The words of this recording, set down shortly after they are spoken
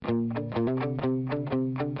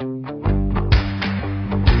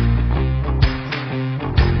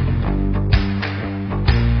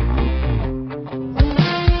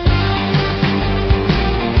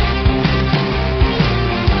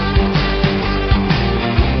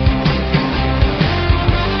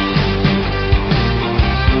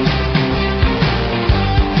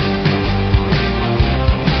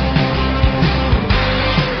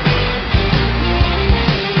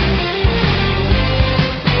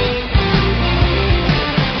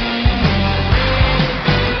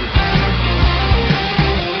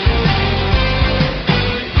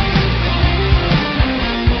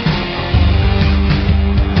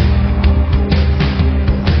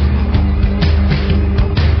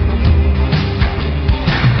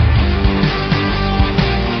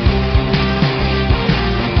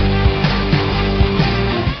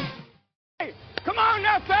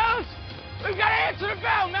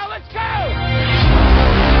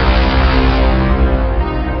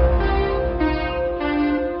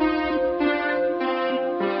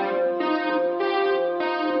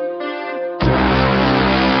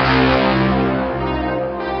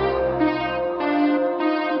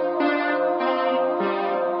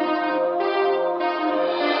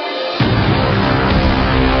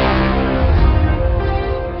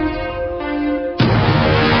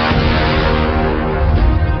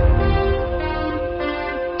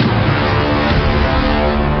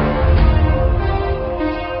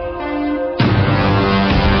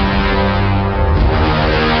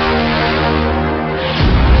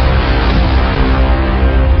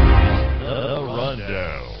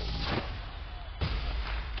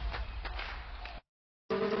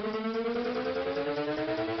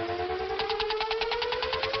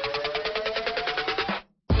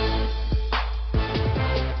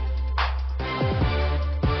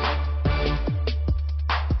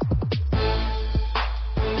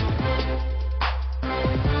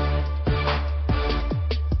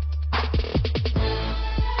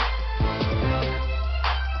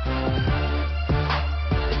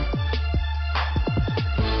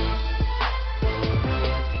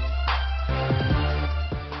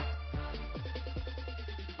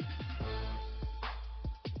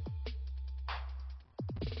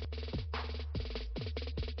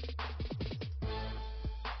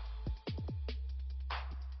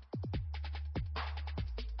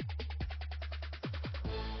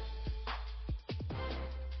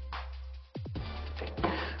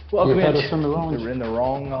Welcome They've had in. us in the wrong. They're in the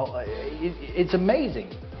wrong. It's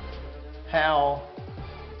amazing how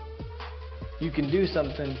you can do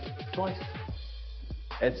something twice.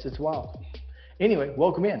 It's wild. Anyway,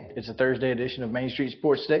 welcome in. It's a Thursday edition of Main Street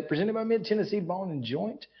Sports Today, presented by Mid-Tennessee Bone and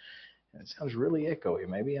Joint. It sounds really echoey.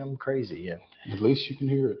 Maybe I'm crazy. Yeah. At least you can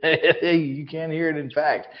hear it. You can hear it. In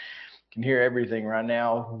fact, you can hear everything right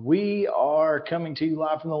now. We are coming to you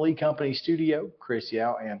live from the Lee Company studio. Chris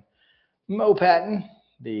Yao and Mo Patton.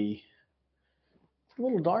 It's a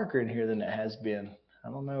little darker in here than it has been.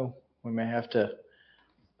 I don't know. We may have to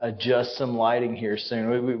adjust some lighting here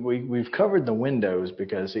soon. We've covered the windows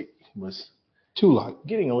because it was Too light.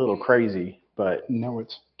 getting a little crazy, but No,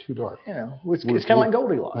 it's too dark. It's kind of like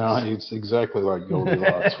Goldilocks. No, it's exactly like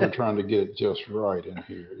Goldilocks. We're trying to get it just right in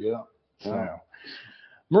here. Yeah. So,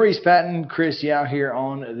 Maurice Patton, Chris Yao here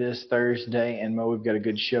on this Thursday, and Mo, we've got a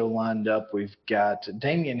good show lined up. We've got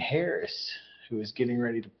Damian Harris, who is getting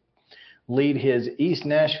ready to lead his East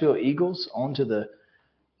Nashville Eagles onto the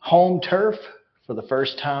home turf for the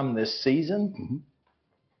first time this season. Mm-hmm.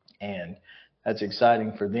 And that's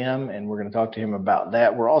exciting for them, and we're going to talk to him about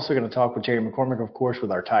that. We're also going to talk with Terry McCormick, of course, with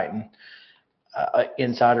our Titan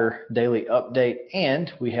Insider Daily Update, and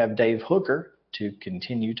we have Dave Hooker to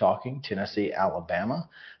continue talking Tennessee, Alabama.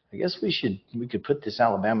 I guess we could put this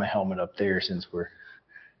Alabama helmet up there since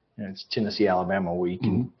it's Tennessee, Alabama week,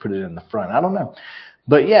 and put it in the front. I don't know.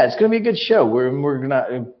 But, yeah, it's going to be a good show. We're going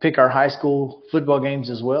to pick our high school football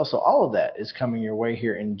games as well. So all of that is coming your way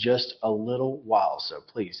here in just a little while. So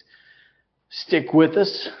please stick with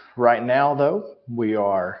us. Right now, though,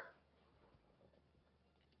 we're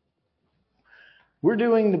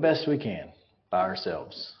doing the best we can by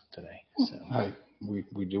ourselves today. So Hey,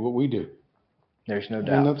 we do what we do. there's no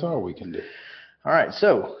doubt. And that's all we can do. All right,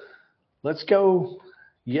 so let's go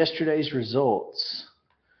yesterday's results,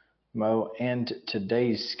 Mo, and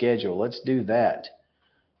today's schedule. Let's do that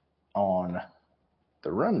on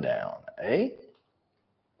the rundown, eh?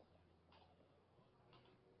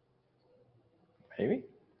 Maybe?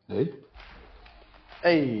 Hey.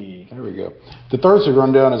 There we go. The Thursday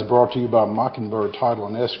Rundown is brought to you by Mockingbird Title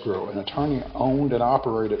and Escrow, an attorney-owned and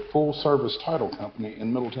operated full-service title company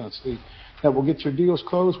in Middle Tennessee that will get your deals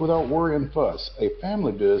closed without worry and fuss. A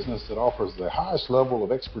family business that offers the highest level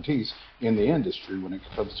of expertise in the industry when it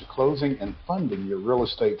comes to closing and funding your real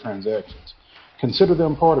estate transactions. Consider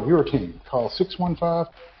them part of your team. Call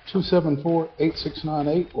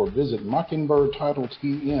 615-274-8698 or visit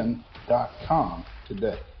mockingbirdtitletn.com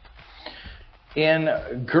today. In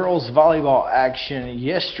girls volleyball action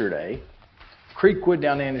yesterday, Creekwood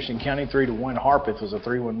down in Anderson County 3-1. Harpeth was a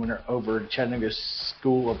 3-1 winner over Chattanooga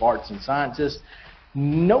School of Arts and Sciences.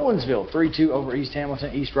 Nolensville 3-2 over East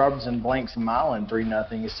Hamilton. East Robertson blanks Milan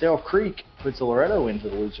 3-0. Estelle Creek puts Loretto into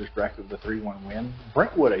the losers bracket with a 3-1 win.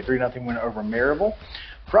 Brentwood a 3-0 win over Maryville.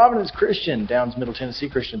 Providence Christian downs Middle Tennessee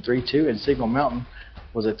Christian 3-2, and Signal Mountain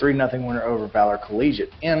was a 3-0 winner over Valor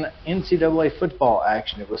Collegiate. In NCAA football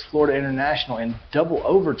action, it was Florida International in double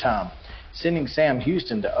overtime, sending Sam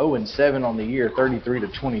Houston to 0-7 on the year,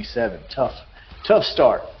 33-27. Tough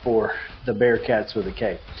start for the Bearcats with a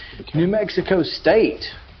K. New Mexico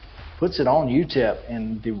State puts it on UTEP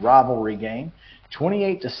in the rivalry game,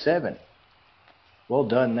 28-7. Well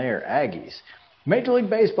done there, Aggies. Major League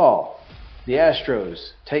Baseball, the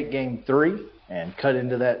Astros take Game 3 and cut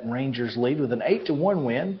into that Rangers lead with an 8-1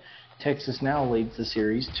 win. Texas now leads the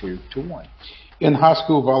series 2-1. In high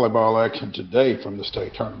school volleyball action today from the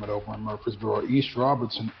state tournament over in Murfreesboro, East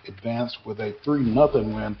Robertson advanced with a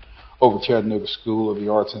 3-0 win over Chattanooga School of the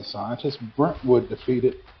Arts and Sciences. Brentwood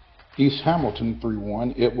defeated East Hamilton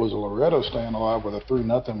 3-1. It was Loretto staying alive with a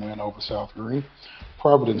 3-0 win over South Green.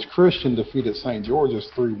 Providence Christian defeated St. George's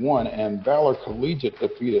 3-1, and Valor Collegiate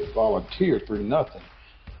defeated Volunteer 3-0.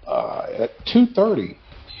 At 2:30,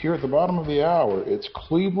 here at the bottom of the hour, it's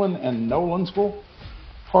Cleveland and Nolensville,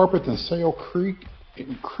 Harpeth and Sale Creek,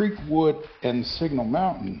 Creekwood and Signal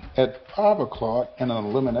Mountain. At 5 o'clock, in an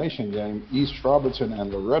elimination game, East Robertson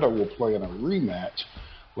and Loretto will play in a rematch,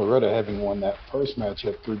 Loretto having won that first match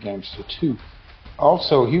at 3-2.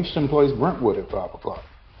 Also, Houston plays Brentwood at 5 o'clock.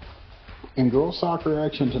 In girls soccer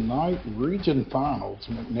action tonight, region finals,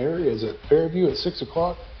 McNary is at Fairview at 6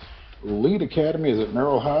 o'clock. Lead Academy is at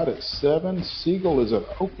Merrill Hyde at 7. Siegel is at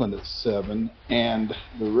Oakland at 7. And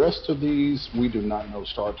the rest of these, we do not know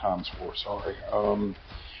start times for, sorry.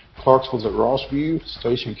 Clarksville's at Rossview.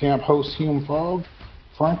 Station Camp hosts Hume Frog.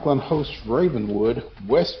 Franklin hosts Ravenwood.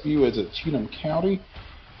 Westview is at Cheatham County.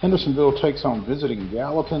 Hendersonville takes on visiting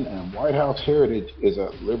Gallatin. And White House Heritage is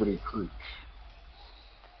at Liberty Creek.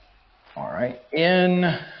 All right.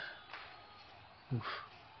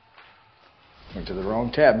 Went to the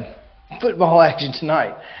wrong tab. Football action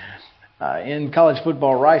tonight. In college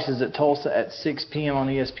football, Rice is at Tulsa at 6 p.m. on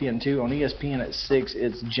ESPN2. On ESPN at 6,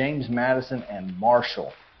 it's James Madison and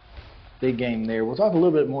Marshall. Big game there. We'll talk a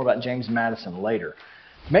little bit more about James Madison later.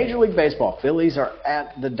 Major League Baseball, Phillies are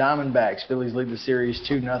at the Diamondbacks. Phillies lead the series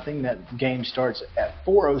 2-0. That game starts at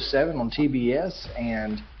 4:07 on TBS,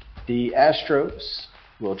 and the Astros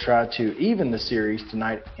will try to even the series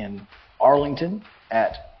tonight in Arlington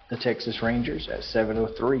at the Texas Rangers at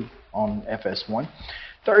 7:03 on FS1.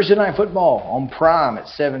 Thursday night football on Prime at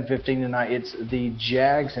 7:15 tonight. It's the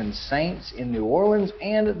Jags and Saints in New Orleans,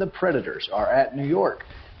 and the Predators are at New York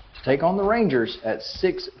to take on the Rangers at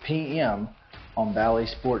 6 p.m. on Bally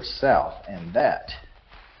Sports South. And that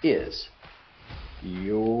is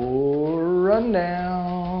your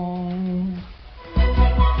rundown.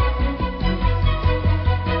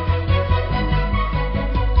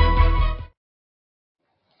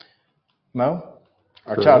 Mo,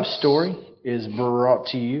 our top story is brought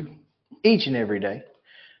to you each and every day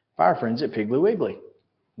by our friends at Piggly Wiggly,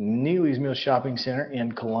 Neely's Mill Shopping Center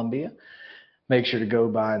in Columbia. Make sure to go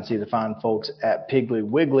by and see the fine folks at Piggly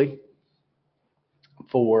Wiggly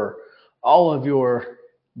for all of your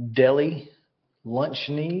deli lunch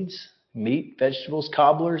needs, meat, vegetables,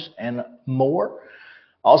 cobblers, and more.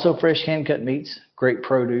 Also fresh hand-cut meats, great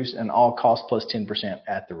produce, and all cost plus 10%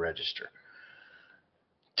 at the register.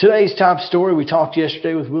 Today's top story, we talked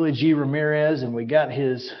yesterday with Willie G. Ramirez, and we got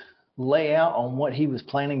his layout on what he was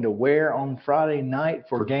planning to wear on Friday night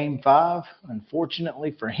for Game 5.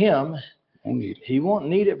 Unfortunately for him, he won't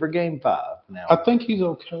need it for Game 5. Now, I think he's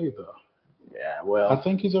okay, though. Yeah, well, I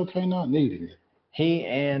think he's okay not needing it. He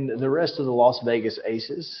and the rest of the Las Vegas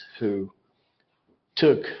Aces, who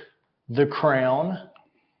took the crown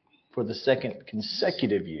for the second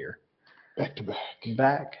consecutive year. Back to back.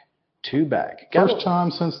 Back to back. First time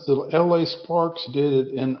since the LA Sparks did it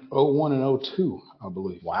in 01 and 02, I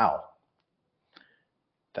believe. Wow.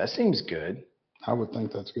 That seems good. I would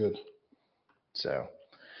think that's good. So,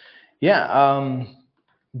 yeah,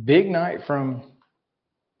 big night from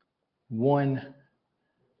one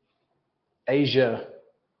Asia,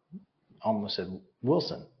 almost said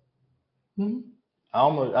Wilson. Mm-hmm. I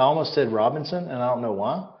almost said Robinson, and I don't know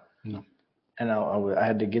why. No. And I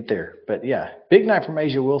had to get there. But, yeah, big night from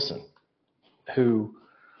Asia Wilson, who,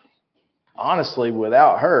 honestly,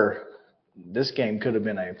 without her, this game could have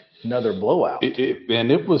been another blowout.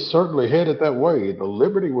 And it was certainly headed that way. The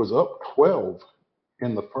Liberty was up 12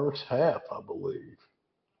 in the first half, I believe.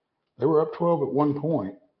 They were up 12 at one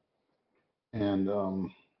point. And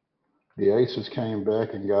the Aces came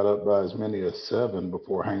back and got up by as many as 7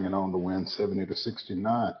 before hanging on to win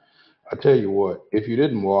 70-69. I tell you what, if you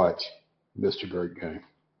didn't watch, you missed a great game.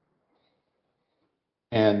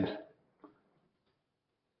 And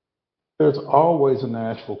there's always a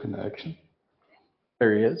Nashville connection.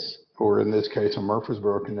 There he is. Or in this case, a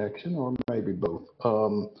Murfreesboro connection, or maybe both.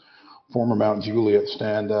 Former Mount Juliet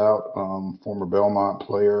standout, former Belmont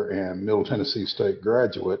player, and Middle Tennessee State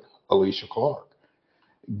graduate, Alicia Clark,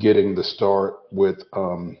 getting the start with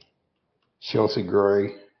Chelsea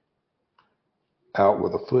Gray out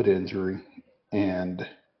with a foot injury and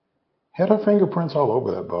had her fingerprints all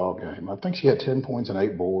over that ball game. I think she had 10 points and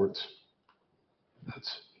 8 boards.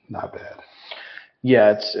 That's not bad.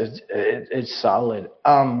 Yeah, it's solid.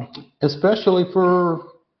 Especially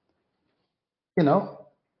for,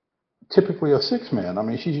 typically a 6-man. I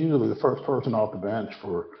mean, she's usually the first person off the bench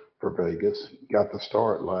for Vegas. Got the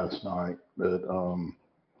start last night, but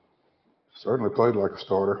certainly played like a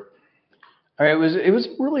starter. I mean, it was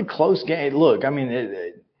a really close game. Look, I mean,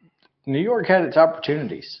 New York had its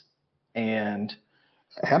opportunities, and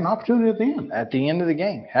had an opportunity at the end. At the end of the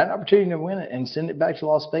game, had an opportunity to win it and send it back to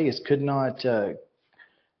Las Vegas. Could not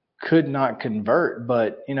convert.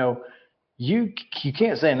 But you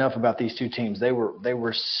can't say enough about these two teams. They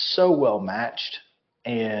were so well matched,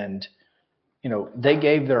 and they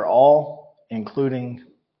gave their all, including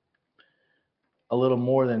a little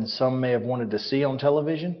more than some may have wanted to see on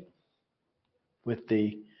television, with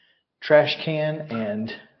the trash can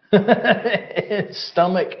and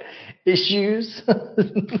stomach issues.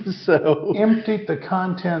 So emptied the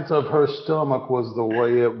contents of her stomach was the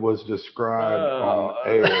way it was described on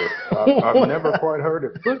air. I've never quite heard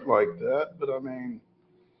it put like that, but I mean,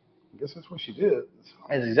 I guess that's what she did.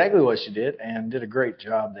 That's exactly what she did, and did a great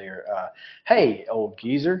job there. Hey, old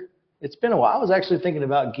geezer. It's been a while. I was actually thinking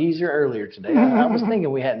about Geezer earlier today. I was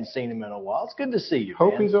thinking we hadn't seen him in a while. It's good to see you,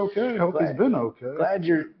 Hope man. he's okay. Hope he's been okay.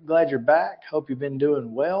 Glad you're back. Hope you've been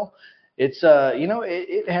doing well. It's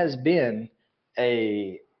it has been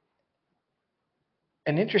an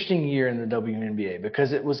interesting year in the WNBA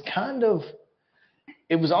because it was kind of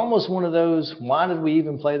it was almost one of those, why did we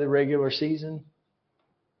even play the regular season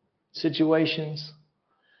situations?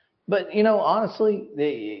 But,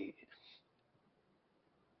 honestly,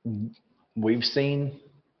 we've seen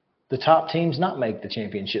the top teams not make the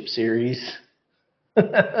championship series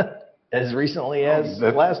as recently as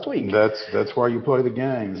last week. That's why you play the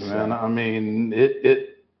games, man. I mean,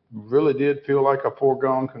 it really did feel like a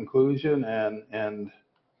foregone conclusion, and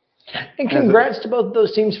congrats to both of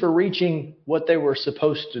those teams for reaching what they were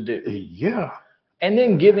supposed to do. Yeah. And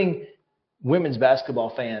then giving women's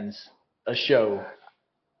basketball fans a show.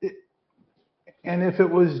 And if it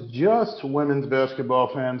was just women's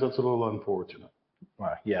basketball fans, that's a little unfortunate.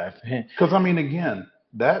 Well, yeah. Because, I mean, again,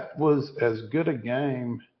 that was as good a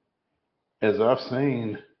game as I've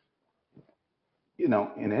seen,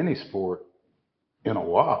 in any sport in a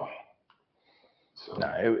while. So. No,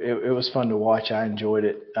 it was fun to watch. I enjoyed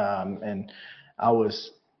it. And I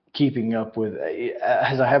was keeping up with,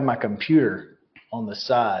 as I have my computer on the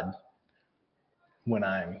side when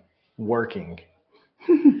I'm working.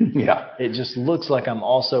 Yeah. It just looks like I'm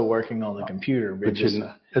also working on the computer. But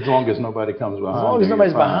as long as nobody comes behind you. As long as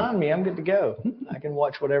nobody's behind me, I'm good to go. I can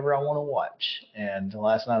watch whatever I want to watch. And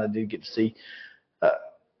last night I did get to see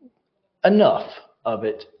enough of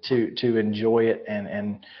it to enjoy it,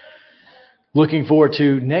 and looking forward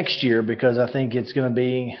to next year, because I think it's going to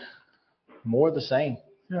be more of the same.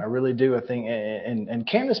 Yeah. I really do. I think, and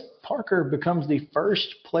Candace Parker becomes the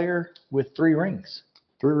first player with 3 rings.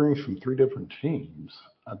 3 rings from 3 different teams,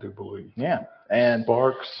 I do believe. Yeah. And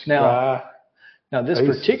Sparks, now this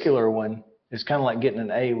Aces. particular one is kind of like getting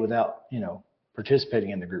an A without,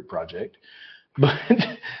 participating in the group project. But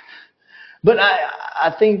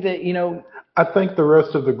I think that, I think the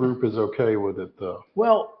rest of the group is okay with it, though.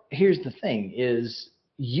 Well, here's the thing is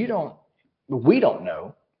we don't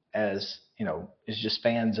know, as, as just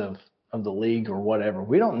fans of the league or whatever,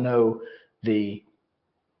 we don't know the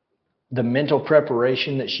mental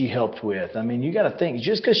preparation that she helped with. I mean, you got to think,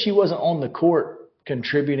 just because she wasn't on the court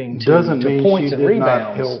contributing to points and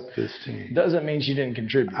rebounds, help this team. Doesn't mean she didn't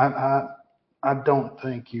contribute. I don't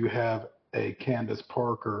think you have a Candace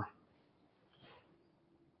Parker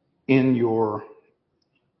in your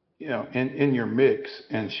in your mix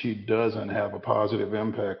and she doesn't have a positive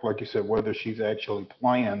impact, like you said, whether she's actually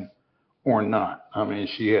playing or not. I mean,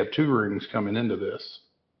 she had 2 rings coming into this,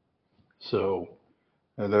 so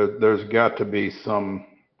there's got to be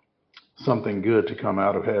something good to come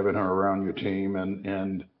out of having her around your team,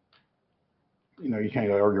 and you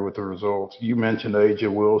can't argue with the results. You mentioned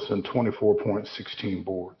A'ja Wilson, 24 points, 16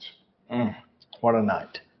 boards. What a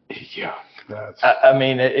night. Yeah. I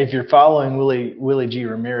mean, if you're following Willie G.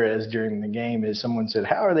 Ramirez during the game, as someone said,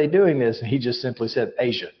 how are they doing this? And he just simply said,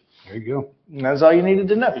 A'ja. There you go. And that's all you needed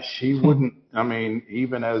to know. She wouldn't, I mean,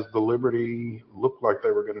 even as the Liberty looked like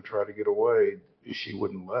they were going to try to get away, she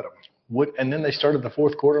wouldn't let them. And then they started the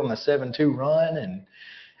fourth quarter on a 7-2 run, and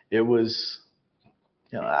it was,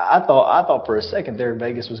 I thought for a second there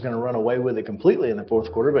Vegas was going to run away with it completely in the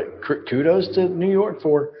fourth quarter, but kudos to New York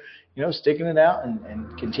for, sticking it out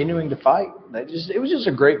and continuing to fight. It was just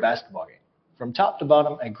a great basketball game. From top to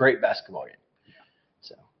bottom, a great basketball game.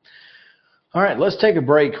 So, all right, let's take a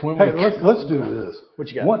break. Let's do this. What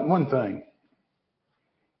you got? One thing.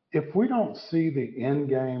 If we don't see the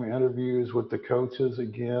in-game interviews with the coaches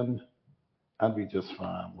again, I'd be just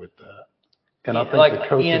fine with that. And I think the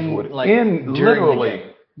coaches would.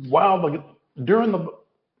 Literally, during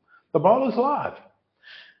the ball is live.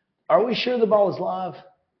 Are we sure the ball is live?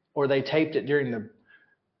 Or they taped it during the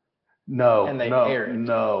aired it?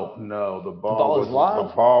 No. The ball is live?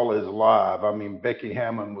 The ball is live. I mean, Becky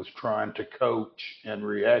Hammon was trying to coach and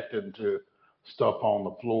reacted to stuff on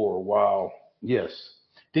the floor while, yes.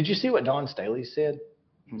 Did you see what Dawn Staley said,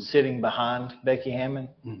 sitting behind Becky Hammon?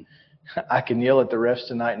 I can yell at the refs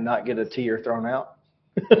tonight and not get a tee or thrown out.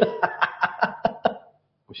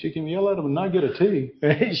 Well, she can yell at them and not get a tee.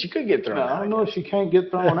 She could get thrown out. I don't know if she can't get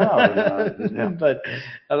thrown out or not. Yeah. But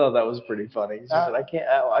I thought that was pretty funny. She said, I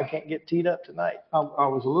can't get teed up tonight. I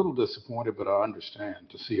was a little disappointed, but I understand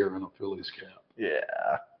to see her in a Phillies cap. Yeah,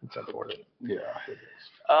 it's unfortunate. Yeah, it is.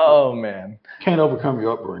 Oh, man. Can't overcome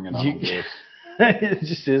your upbringing, I don't guess. It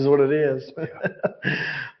just is what it is. Yeah.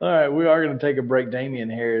 All right, we are going to take a break. Damian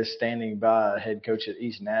Harris standing by, head coach at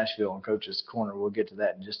East Nashville and Coach's Corner. We'll get to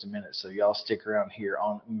that in just a minute. So y'all stick around here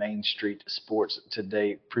on Main Street Sports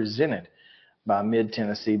Today, presented by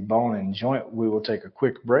Mid-Tennessee Bone and Joint. We will take a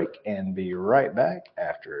quick break and be right back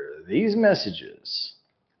after these messages.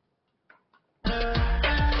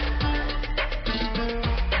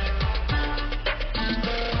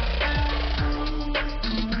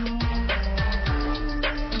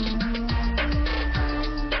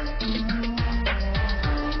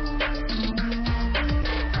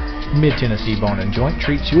 Mid-Tennessee Bone and Joint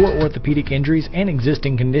treats your orthopedic injuries and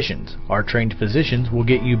existing conditions. Our trained physicians will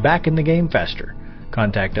get you back in the game faster.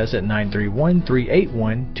 Contact us at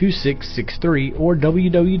 931-381-2663 or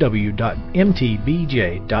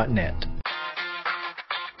www.mtbj.net.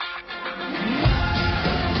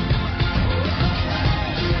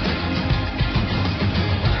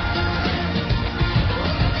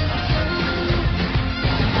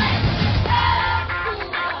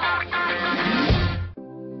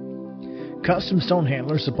 Custom Stone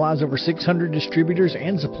Handlers supplies over 600 distributors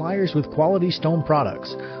and suppliers with quality stone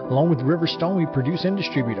products. Along with River Stone, we produce and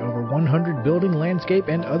distribute over 100 building, landscape,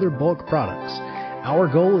 and other bulk products. Our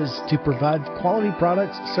goal is to provide quality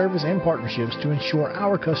products, service, and partnerships to ensure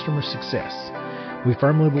our customers' success. We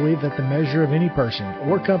firmly believe that the measure of any person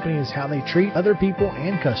or company is how they treat other people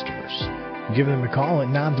and customers. Give them a call at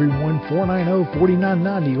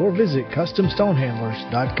 931-490-4990 or visit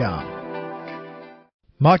CustomStonehandlers.com.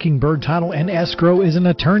 Mockingbird Title and Escrow is an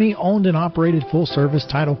attorney-owned and operated full-service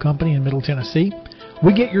title company in Middle Tennessee.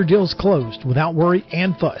 We get your deals closed without worry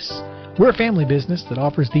and fuss. We're a family business that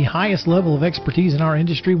offers the highest level of expertise in our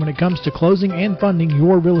industry when it comes to closing and funding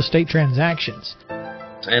your real estate transactions.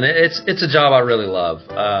 And it's a job I really love.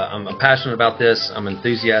 I'm passionate about this. I'm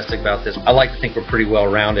enthusiastic about this. I like to think we're pretty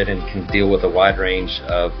well-rounded and can deal with a wide range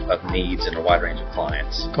of needs and a wide range of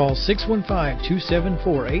clients. Call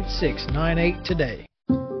 615-274-8698 today.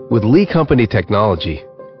 With Lee Company technology,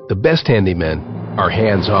 the best handymen are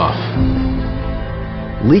hands-off.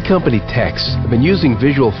 Lee Company techs have been using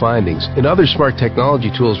visual findings and other smart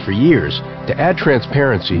technology tools for years to add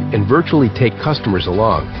transparency and virtually take customers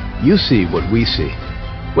along. You see what we see,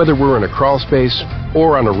 whether we're in a crawl space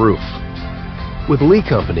or on a roof. With Lee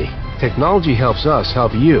Company, technology helps us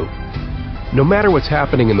help you, no matter what's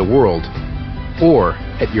happening in the world or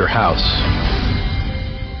at your house.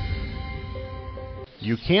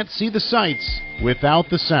 You can't see the sights without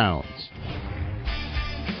the sounds.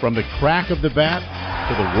 From the crack of the bat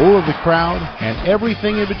to the roar of the crowd and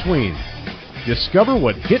everything in between, discover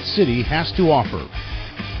what Hit City has to offer.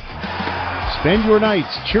 Spend your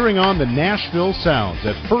nights cheering on the Nashville Sounds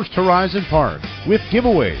at First Horizon Park with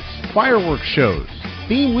giveaways, fireworks shows,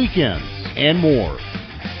 theme weekends, and more.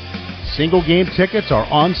 Single game tickets are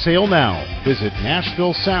on sale now. Visit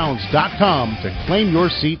NashvilleSounds.com to claim your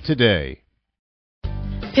seat today.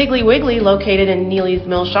 Piggly Wiggly, located in Neely's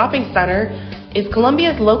Mill Shopping Center, is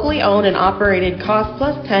Columbia's locally owned and operated Cost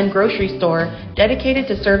Plus 10 grocery store dedicated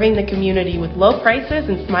to serving the community with low prices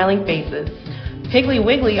and smiling faces. Piggly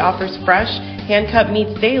Wiggly offers fresh, hand-cut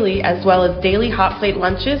meats daily as well as daily hot plate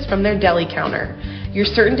lunches from their deli counter. You're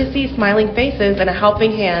certain to see smiling faces and a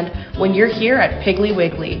helping hand when you're here at Piggly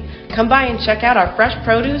Wiggly. Come by and check out our fresh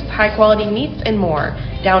produce, high-quality meats, and more.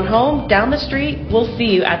 Down home, down the street, we'll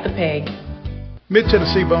see you at the Pig.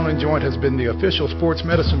 Mid-Tennessee Bone and Joint has been the official sports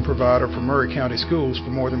medicine provider for Maury County Schools for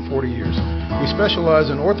more than 40 years. We specialize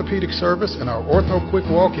in orthopedic service, and our Ortho Quick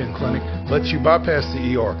Walk-In Clinic lets you bypass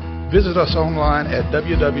the ER. Visit us online at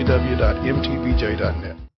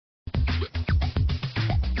www.mtbj.net.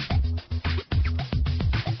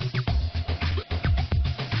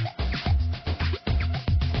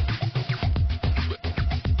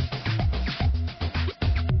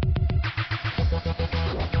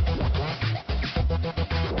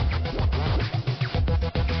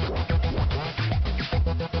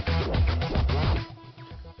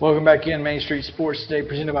 Welcome back in Main Street Sports today,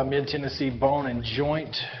 presented by Mid-Tennessee Bone and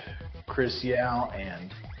Joint. Chris Yao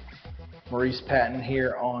and Maurice Patton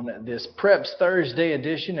here on this Preps Thursday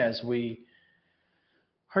edition as we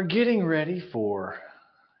are getting ready for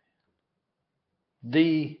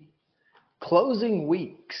the closing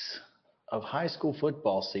weeks of high school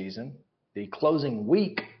football season, the closing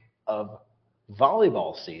week of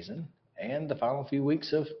volleyball season, and the final few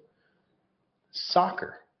weeks of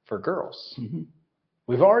soccer for girls. Mm-hmm.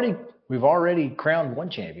 We've already crowned one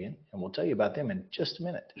champion, and we'll tell you about them in just a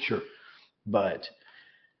minute. Sure. But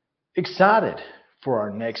excited for our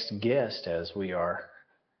next guest as we are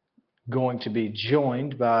going to be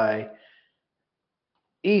joined by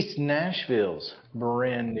East Nashville's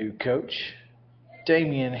brand new coach,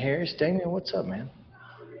 Damian Harris. Damian, what's up, man?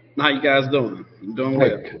 How you guys doing? Doing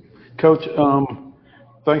well. Hey, Coach,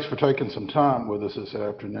 thanks for taking some time with us this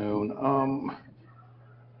afternoon.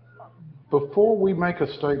 Before we make a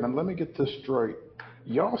statement, let me get this straight.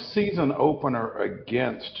 Y'all season opener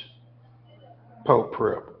against Pope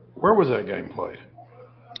Prep, where was that game played?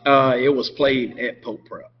 It was played at Pope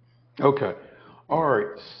Prep. Okay. All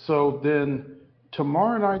right. So then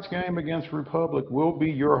tomorrow night's game against Republic will be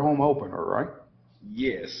your home opener, right?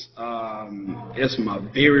 Yes. It's my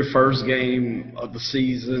very first game of the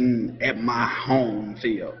season at my home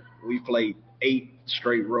field. we played 8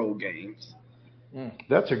 straight road games.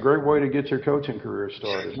 That's a great way to get your coaching career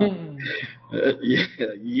started. Yeah,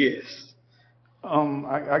 yes.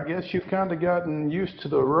 I guess you've kind of gotten used to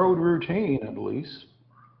the road routine at least.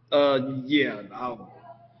 Yeah.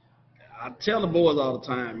 I tell the boys all the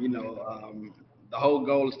time, the whole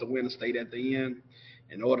goal is to win the state at the end.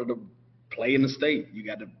 In order to play in the state, you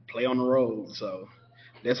got to play on the road. So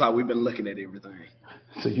that's how we've been looking at everything.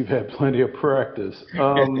 So you've had plenty of practice.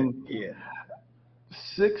 Yeah.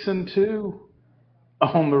 6-2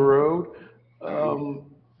 on the road. How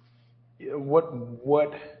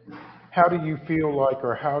do you feel like,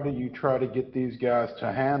 or how do you try to get these guys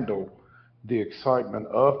to handle the excitement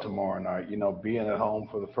of tomorrow night? Being at home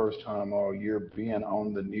for the first time all year, being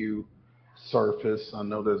on the new surface. I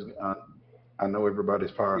know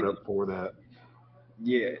everybody's fired up for that.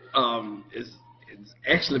 Yeah. It's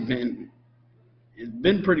actually been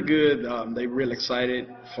pretty good. They real excited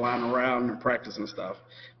flying around and practice and stuff.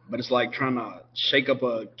 But it's like trying to shake up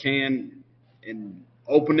a can and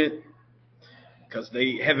open it, because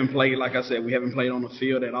they haven't played, like I said, we haven't played on the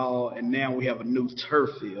field at all. And now we have a new turf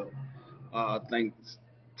field, thanks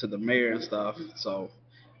to the mayor and stuff. So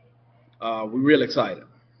we're real excited.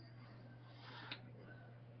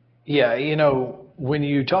 Yeah, when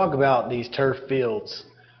you talk about these turf fields,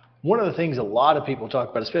 one of the things a lot of people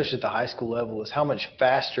talk about, especially at the high school level, is how much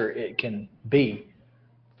faster it can be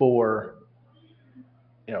for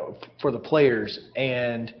the players.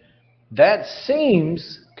 And that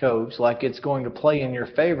seems, Coach, like it's going to play in your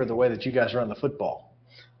favor the way that you guys run the football.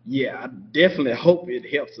 Yeah, I definitely hope it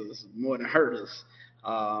helps us more than hurt us.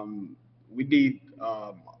 We need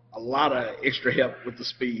a lot of extra help with the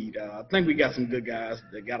speed. I think we got some good guys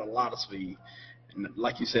that got a lot of speed. And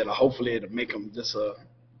like you said, hopefully it'll make them just a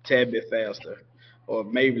tad bit faster, or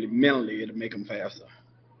maybe mentally it'll make them faster.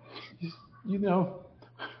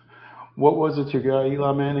 What was it your guy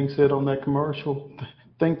Eli Manning said on that commercial?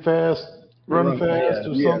 Think fast, run fast,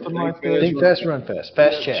 or something like that? Think fast, run fast.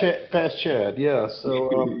 Fast Chad. Fast Chad, yeah. So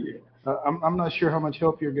I'm not sure how much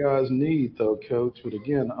help your guys need, though, Coach. But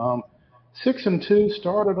again, 6-2,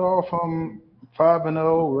 started off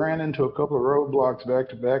 5-0, ran into a couple of roadblocks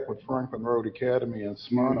back-to-back with Franklin Road Academy and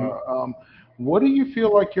Smyrna. Mm-hmm. What do you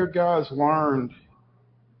feel like your guys learned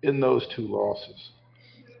in those 2 losses?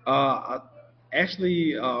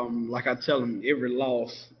 Actually, like I tell them, every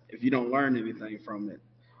loss, if you don't learn anything from it,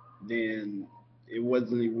 then it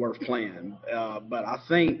wasn't even worth playing. But I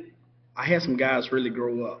think I had some guys really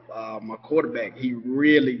grow up. My quarterback, he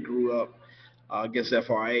really grew up against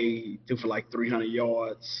FRA. He threw for like 300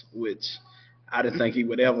 yards, which I didn't think he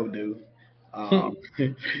would ever do.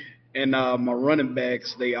 And my running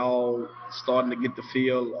backs, they all starting to get the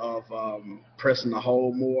feel of pressing the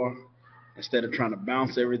hole more instead of trying to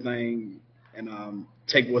bounce everything and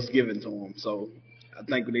take what's given to them. So I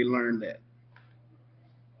think they learned that.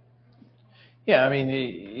 Yeah, I mean,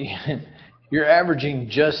 you're averaging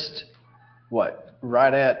just,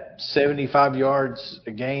 right at 75 yards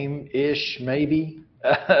a game-ish, maybe,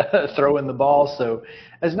 throwing the ball. So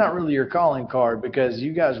that's not really your calling card, because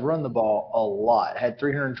you guys run the ball a lot. Had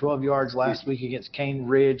 312 yards last week against Cane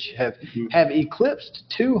Ridge, have eclipsed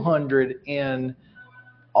 200 in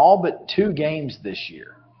all but 2 games this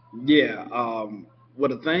year. Yeah. Well,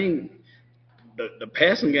 the thing, the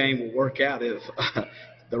passing game will work out if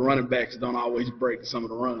the running backs don't always break some of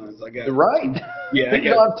the runs. I got Yeah,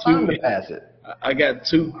 you don't have time to pass it. I got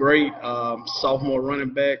 2 great sophomore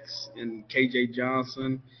running backs in KJ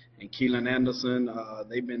Johnson and Keelan Anderson.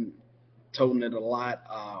 They've been toting it a lot.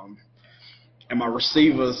 And my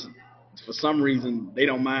receivers, for some reason, they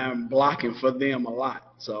don't mind blocking for them a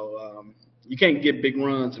lot. So you can't get big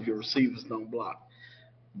runs if your receivers don't block.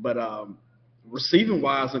 But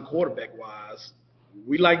receiving-wise and quarterback-wise,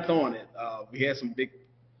 we like throwing it. We had some big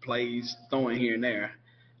plays throwing here and there.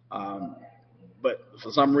 But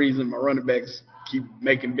for some reason, my running backs keep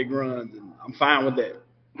making big runs, and I'm fine with that.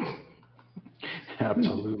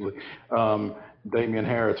 Absolutely. Damian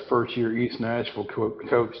Harris, first-year East Nashville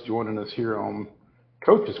coach, joining us here on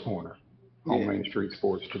Coach's Corner on Main Street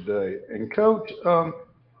Sports today. And, Coach,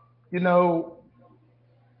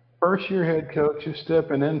 first-year head coach is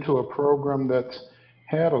stepping into a program that's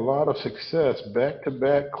had a lot of success,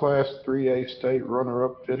 back-to-back Class 3A state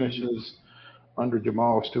runner-up finishes under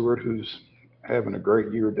Jamal Stewart, who's having a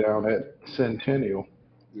great year down at Centennial,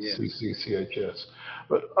 CCCHS.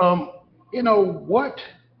 But,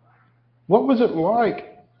 what was it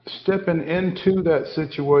like stepping into that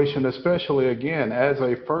situation, especially, again, as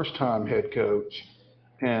a first-time head coach,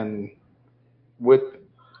 and with,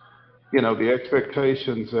 the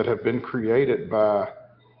expectations that have been created by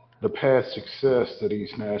the past success that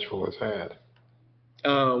East Nashville has had?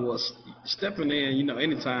 Well, stepping in,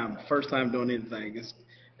 anytime, first time doing anything,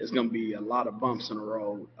 it's going to be a lot of bumps in the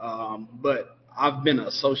road. But I've been an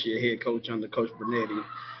associate head coach under Coach Bernetti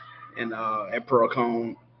and at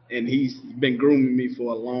Pearl-Cohn, and he's been grooming me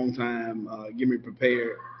for a long time, getting me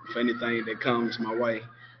prepared for anything that comes my way,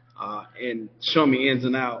 and showing me ins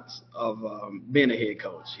and outs of being a head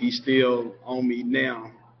coach. He's still on me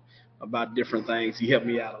now about different things. He helped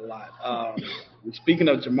me out a lot. Speaking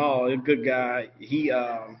of Jamal, a good guy.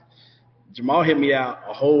 Jamal helped me out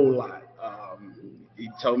a whole lot. He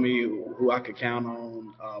told me who I could count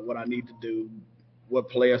on, what I need to do, what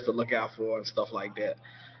players to look out for, and stuff like that.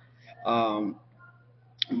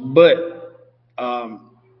 But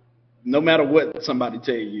no matter what somebody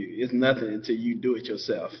tell you, it's nothing until you do it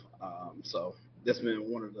yourself. So that's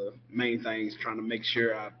been one of the main things, trying to make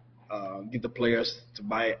sure I get the players to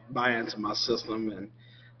buy into my system and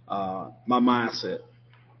my mindset.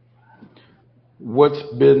 What's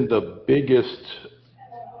been the biggest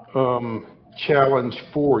challenge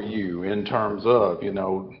for you in terms of,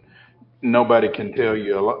 nobody can tell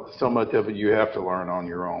you a lot, so much of it you have to learn on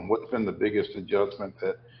your own. What's been the biggest adjustment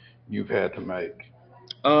that you've had to make?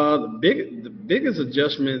 The biggest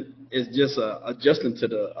adjustment is just adjusting to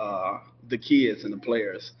the kids and the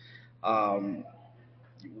players.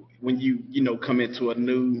 When you come into a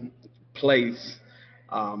new place,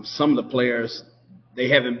 some of the players, they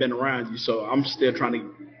haven't been around you, so I was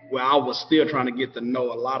still trying to get to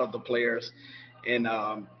know a lot of the players, and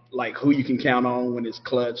like who you can count on when it's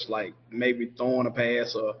clutch, like maybe throwing a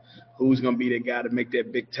pass, or who's going to be the guy to make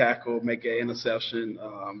that big tackle, make an interception.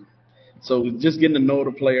 So just getting to know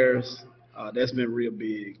the players, that's been real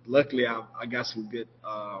big. Luckily, I got some good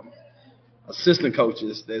assistant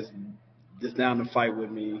coaches that's down to fight with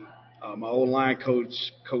me. My old line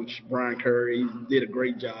coach, Coach Brian Curry, he did a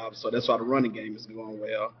great job, so that's why the running game is going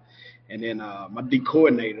well. And then my D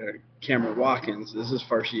coordinator, Cameron Watkins, this is his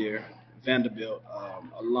first year, Vanderbilt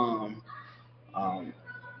alum.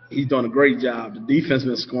 He's doing a great job. The defense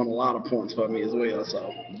been scoring a lot of points for me as well,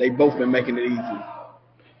 so they both been making it easy.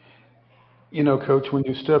 Coach, when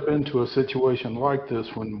you step into a situation like this,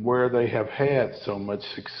 where they have had so much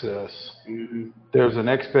success, there's an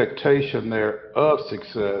expectation there of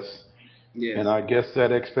success. Yes. And I guess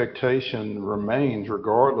that expectation remains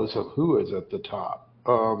regardless of who is at the top.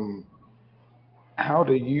 How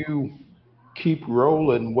do you keep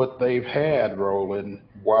rolling what they've had rolling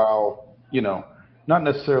while, not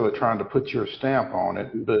necessarily trying to put your stamp on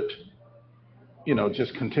it, but,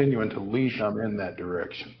 just continuing to lead them in that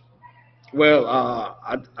direction? Well,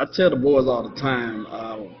 I tell the boys all the time,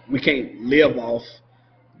 we can't live off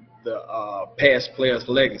the past players'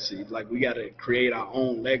 legacy. Like, we got to create our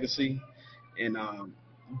own legacy, and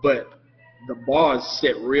but the bar is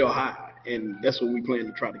set real high, and that's what we plan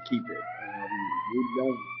to try to keep it. We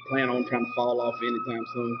don't plan on trying to fall off anytime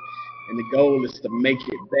soon, and the goal is to make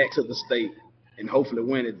it back to the state and hopefully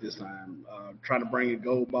win it this time. Trying to bring a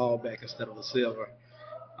gold ball back instead of a silver.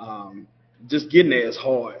 Just getting there is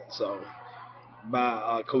hard, so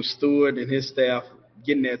by Coach Stewart and his staff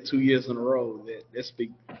getting there 2 years in a row, that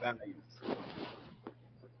speaks volumes.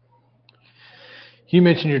 You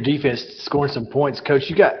mentioned your defense scoring some points, Coach.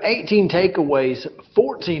 You got 18 takeaways,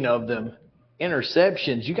 14 of them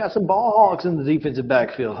interceptions. You got some ball hogs in the defensive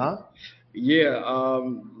backfield, huh? Yeah,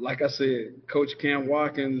 like I said, Coach Cam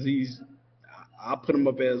Watkins, I put him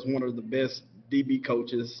up as one of the best DB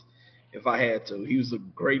coaches if I had to. He was a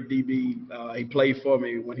great DB. He played for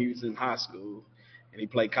me when he was in high school, and he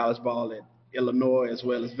played college ball at Illinois as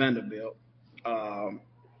well as Vanderbilt.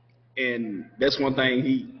 And that's one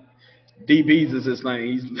thing, DBs is his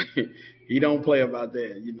thing. He don't play about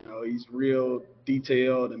that. He's real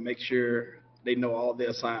detailed and make sure they know all their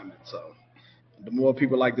assignments. So the more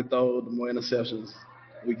people like to throw, the more interceptions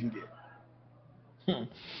we can get.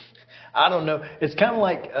 I don't know. It's kind of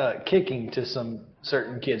like kicking to some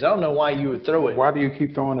certain kids. I don't know why you would throw it. Why do you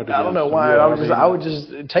keep throwing it? I don't know why. I would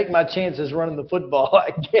just take my chances running the football,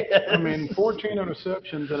 I guess. 14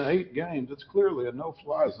 interceptions in 8 games. It's clearly a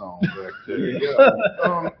no-fly zone back there.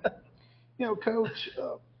 Yeah. Coach,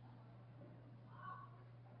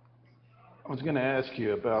 I was going to ask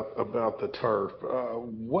you about the turf.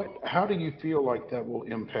 How do you feel like that will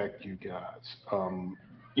impact you guys?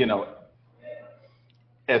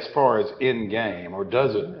 As far as in game, or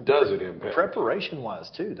does it impact? Preparation wise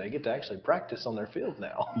too, they get to actually practice on their field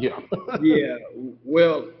now. Yeah. Yeah.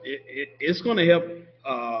 Well, it's going to help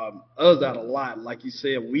us out a lot. Like you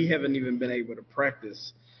said, we haven't even been able to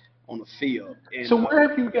practice on the field. And, so where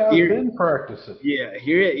have you guys been practicing? Yeah,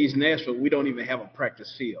 here at East Nashville, we don't even have a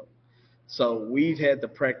practice field. So we've had to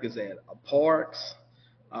practice at parks.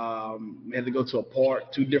 We had to go to a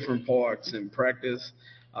park, 2 different parks, and practice.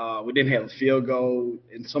 We didn't have a field goal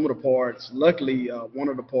in some of the parks. Luckily, one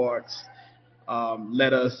of the parks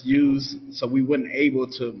let us use, so we weren't able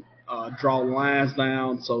to draw lines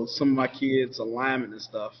down. So some of my kids' alignment and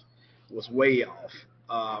stuff was way off.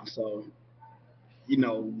 So,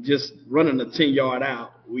 just running a 10-yard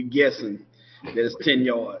out, we guessing that it's 10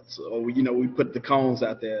 yards. Or, we put the cones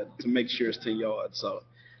out there to make sure it's 10 yards. So,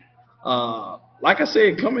 like I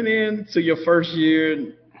said, coming in to your first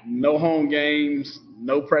year, no home games,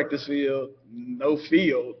 no practice field, no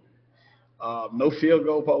field, no field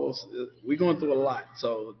goal posts. We're going through a lot.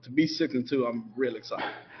 So to be 6-2, I'm real excited.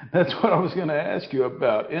 That's what I was going to ask you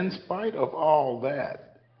about. In spite of all that,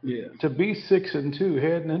 Yeah. to be 6-2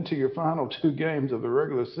 heading into your final 2 games of the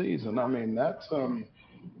regular season, I mean, that's a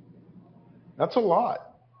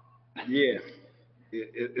lot. Yeah.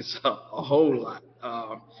 It's a whole lot.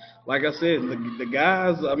 Like I said, the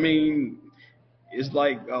guys, I mean, it's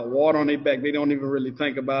like water on their back. They don't even really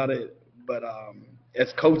think about it. But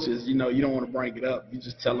as coaches, you don't want to bring it up. You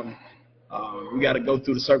just tell them we got to go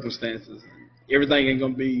through the circumstances. Everything ain't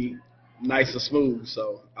going to be nice or smooth.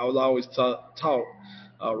 So I was always taught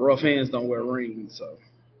rough hands don't wear rings. So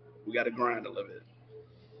we got to grind a little bit.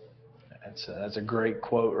 That's a great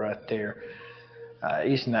quote right there.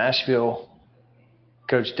 East Nashville,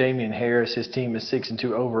 Coach Damian Harris, his team is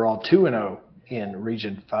 6-2 overall, 2-0 in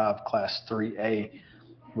Region 5 Class 3A,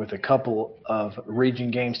 with a couple of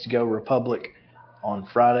region games to go. Republic on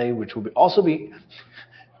Friday, which will also be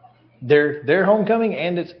their homecoming,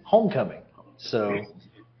 and it's homecoming. So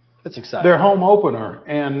that's exciting. Their home opener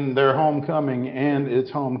and their homecoming and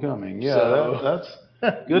it's homecoming. Yeah, So, that's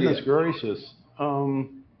goodness gracious.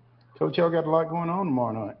 Coach, y'all got a lot going on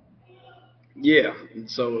tomorrow night. Yeah. And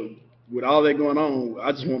so with all that going on,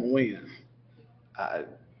 I just want to win. I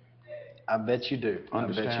bet you do.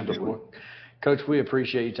 Understandable. Coach, we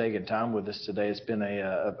appreciate you taking time with us today. It's been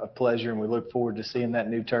a pleasure, and we look forward to seeing that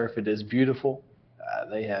new turf. It is beautiful.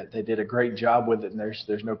 They did a great job with it, and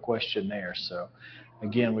there's no question there. So,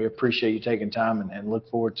 again, we appreciate you taking time and look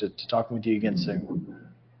forward to talking with you again soon.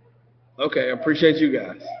 Okay, I appreciate you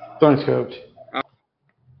guys. Thanks, Coach.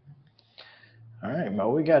 All right, Mo,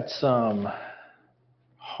 we got some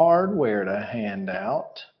hardware to hand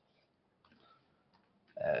out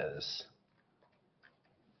as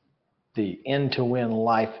the In2Win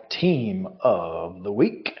Life Team of the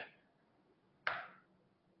Week.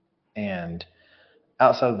 And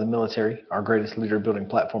outside of the military, our greatest leader building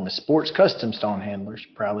platform is Sports Custom Stone Handlers.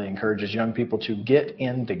 Proudly encourages young people to get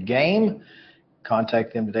in the game.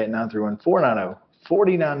 Contact them today at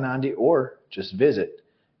 931-490-4990 or just visit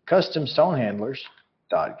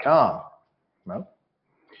CustomStonehandlers.com. Mo?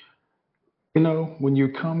 When you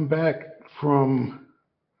come back from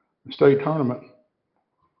the state tournament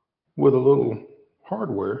with a little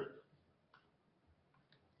hardware,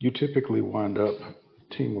 you typically wind up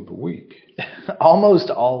Team of the Week. Almost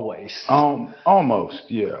always. Almost,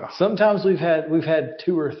 yeah. Sometimes we've had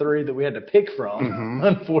 2 or 3 that we had to pick from,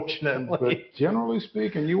 unfortunately. But generally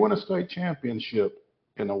speaking, you win a state championship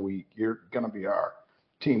in a week, you're going to be our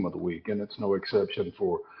Team of the Week, and it's no exception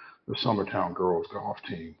for the Summertown girls golf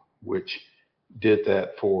team, which did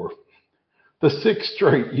that for the 6th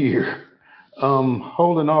straight year.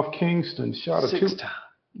 Holding off Kingston, shot a 6 times.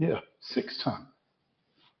 Yeah, 6 times.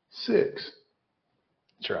 6.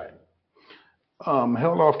 That's right.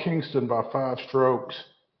 Held off Kingston by 5 strokes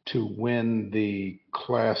to win the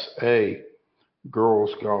Class A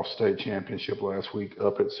girls golf state championship last week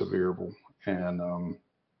up at Sevierville. And,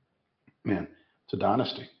 man, it's a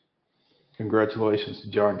dynasty. Congratulations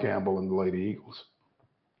to John Campbell and the Lady Eagles.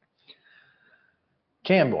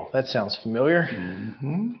 Campbell, that sounds familiar.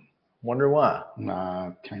 Mm-hmm. Wonder why.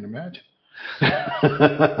 Nah, can't imagine.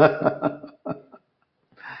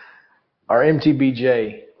 Our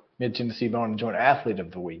MTBJ, Mid-Tennessee Bone and Joint Athlete of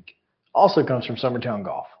the Week, also comes from Summertown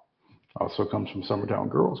Golf. Also comes from Summertown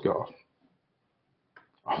Girls Golf.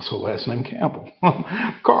 Also last name Campbell.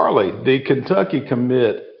 Carly, the Kentucky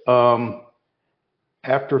commit,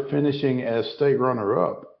 after finishing as state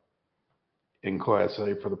runner-up in Class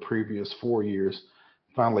A for the previous 4 years,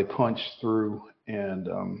 finally punched through and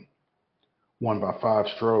won by 5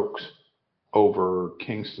 strokes over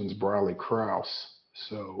Kingston's Briley Krause.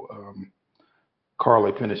 So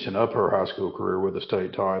Carly finishing up her high school career with a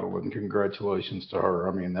state title, and congratulations to her.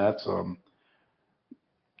 I mean, that's a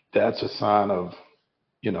sign of,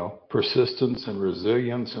 persistence and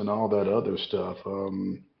resilience and all that other stuff.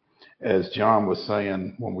 As John was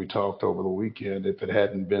saying when we talked over the weekend, if it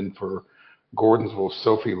hadn't been for Gordonsville's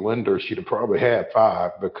Sophie Linder, she'd have probably had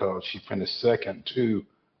 5 because she finished second to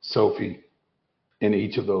Sophie in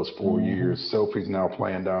each of those 4 years. Sophie's now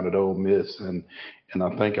playing down at Ole Miss, and I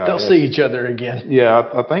think They'll see each other again. Yeah,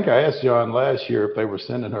 I think I asked John last year if they were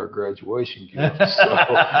sending her graduation gifts. So,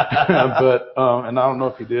 but and I don't know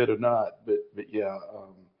if he did or not, but yeah,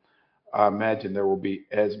 I imagine there will be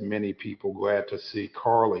as many people glad to see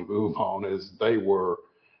Carly move on as they were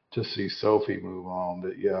to see Sophie move on.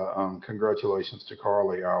 But yeah, congratulations to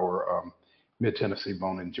Carly, our Mid-Tennessee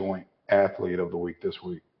Bone and Joint Athlete of the Week this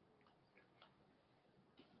week.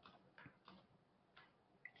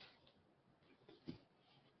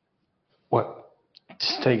 What?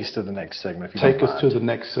 Just take us to the next segment. If you Take don't us mind. to the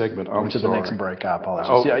next segment. I'm to sorry. the next break. I apologize.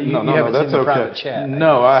 Oh, yeah, you no, haven't that's seen the okay. private chat.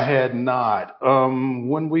 No, I had not.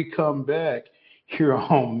 When we come back here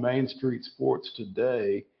on Main Street Sports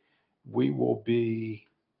Today, we will be.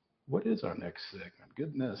 What is our next segment?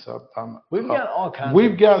 Goodness, We've got all kinds.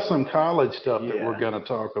 We've got some college stuff that Yeah. we're going to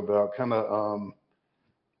talk about. Kind of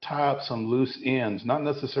tie up some loose ends. Not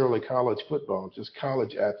necessarily college football, just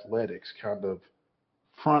college athletics. Kind of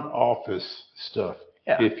front office stuff,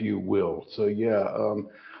 if you will. So yeah,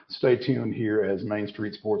 stay tuned here as Main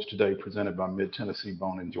Street Sports Today, presented by Mid-Tennessee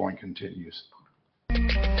Bone and Joint, continues.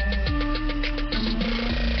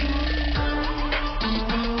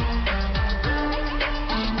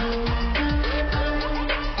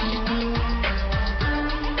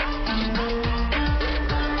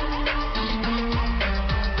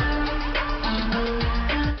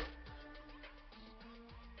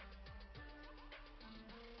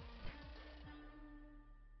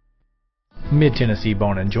 Mid-Tennessee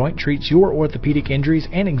Bone and Joint treats your orthopedic injuries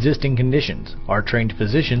and existing conditions. Our trained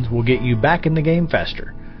physicians will get you back in the game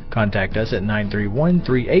faster. Contact us at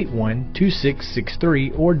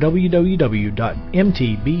 931-381-2663 or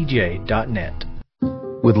www.mtbj.net.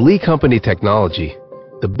 With Lee Company Technology,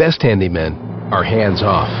 the best handymen are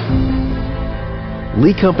hands-off.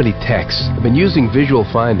 Lee Company techs have been using visual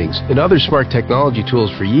findings and other smart technology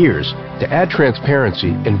tools for years to add transparency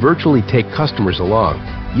and virtually take customers along.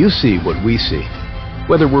 You see what we see,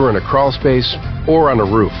 whether we're in a crawl space or on a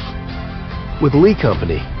roof. With Lee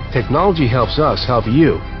Company, technology helps us help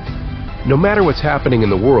you, no matter what's happening in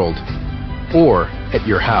the world or at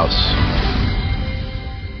your house.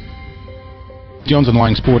 Jones &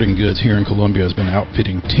 Lang Sporting Goods here in Columbia has been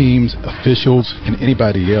outfitting teams, officials, and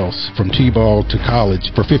anybody else from T-ball to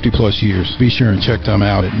college for 50-plus years. Be sure and check them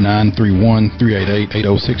out at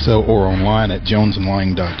 931-388-8060 or online at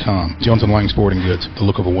jonesandlang.com. Jones & Lang Sporting Goods, the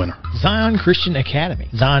look of a winner. Zion Christian Academy,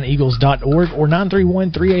 zioneagles.org or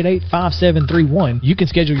 931-388-5731. You can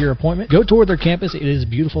schedule your appointment. Go tour their campus. It is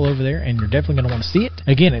beautiful over there, and you're definitely going to want to see it.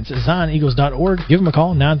 Again, it's zioneagles.org. Give them a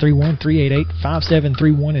call,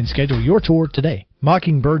 931-388-5731, and schedule your tour today.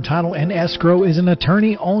 Mockingbird Title and Escrow is an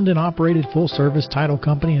attorney-owned and operated full-service title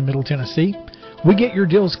company in Middle Tennessee. We get your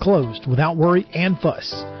deals closed without worry and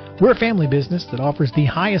fuss. We're a family business that offers the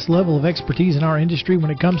highest level of expertise in our industry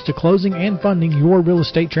when it comes to closing and funding your real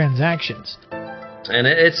estate transactions. And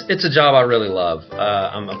it's a job I really love.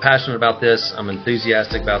 I'm passionate about this. I'm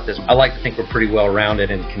enthusiastic about this. I like to think we're pretty well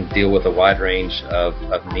rounded and can deal with a wide range of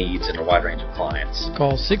needs and a wide range of clients.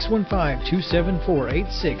 Call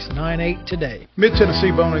 615-274-8698 today.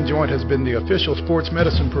 Mid-Tennessee Bone and Joint has been the official sports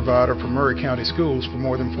medicine provider for Maury County Schools for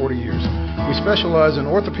more than 40 years. We specialize in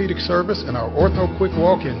orthopedic service, and our Ortho Quick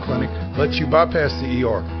Walk-In Clinic lets you bypass the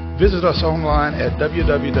ER. Visit us online at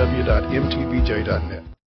www.mtbj.net.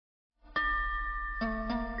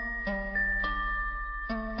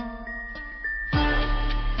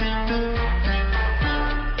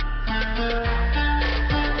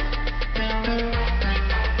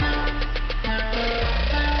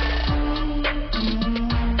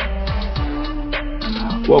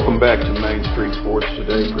 Welcome back to Main Street Sports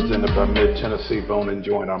Today, presented by Mid-Tennessee Bone and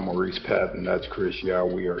Joint. I'm Maurice Patton. That's Chris Yao.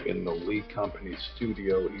 We are in the Lee Company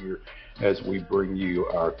studio here as we bring you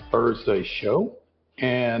our Thursday show.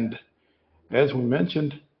 And as we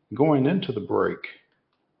mentioned, going into the break,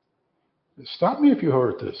 stop me if you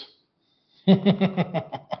heard this.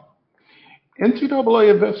 NCAA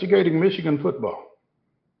investigating Michigan football.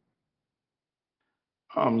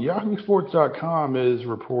 YahooSports.com is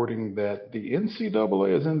reporting that the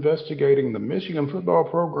NCAA is investigating the Michigan football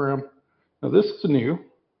program. Now, this is new,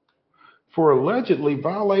 for allegedly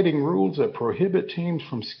violating rules that prohibit teams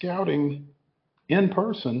from scouting in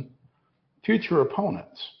person future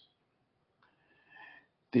opponents.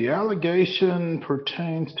 The allegation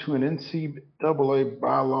pertains to an NCAA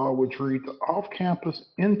bylaw which reads, off-campus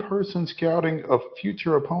in-person scouting of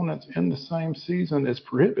future opponents in the same season is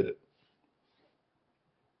prohibited.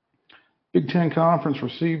 Big Ten Conference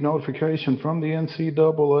received notification from the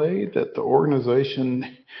NCAA that the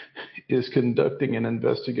organization is conducting an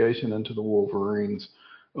investigation into the Wolverines.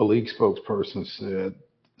 A league spokesperson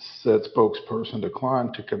said spokesperson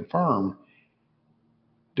declined to confirm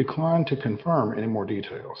any more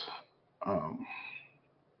details.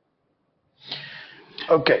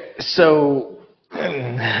 Okay, so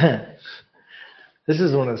this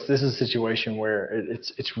is a situation where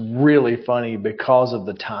it's really funny because of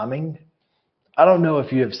the timing. I don't know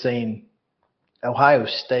if you have seen Ohio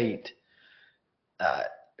State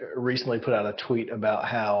recently put out a tweet about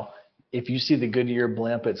how if you see the Goodyear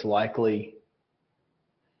blimp, it's likely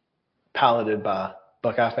piloted by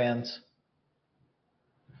Buckeye fans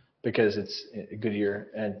because it's Goodyear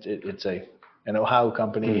and it's an Ohio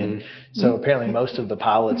company, and so apparently most of the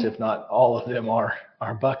pilots, if not all of them, are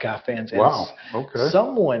Buckeye fans. And wow. Okay.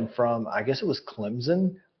 Someone from, I guess it was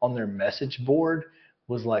Clemson, on their message board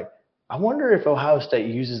was like, I wonder if Ohio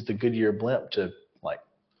State uses the Goodyear blimp to like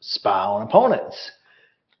spy on opponents.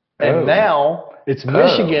 And now it's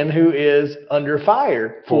Michigan who is under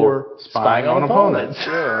fire for spying on opponents.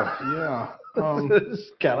 Yeah.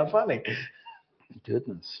 It's kind of funny.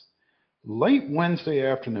 Goodness. Late Wednesday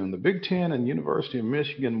afternoon, the Big Ten and University of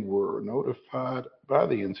Michigan were notified by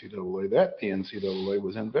the NCAA that the NCAA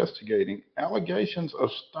was investigating allegations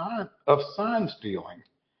of sign stealing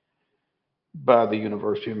by the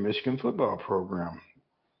University of Michigan football program,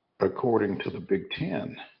 according to the Big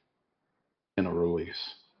Ten in a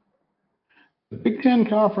release. The Big Ten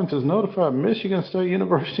Conference has notified Michigan State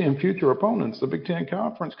University and future opponents. The Big Ten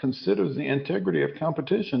Conference considers the integrity of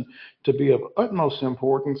competition to be of utmost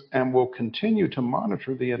importance and will continue to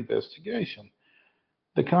monitor the investigation.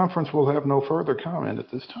 The conference will have no further comment at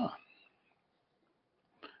this time.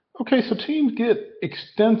 Okay, so teams get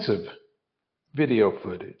extensive video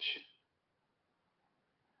footage.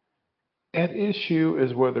 At issue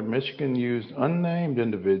is whether Michigan used unnamed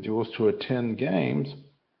individuals to attend games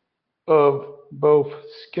of both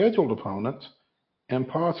scheduled opponents and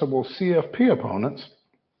possible CFP opponents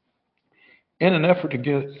in an effort to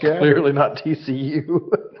gather. Clearly not TCU.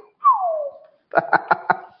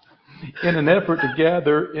 In an effort to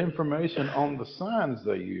gather information on the signs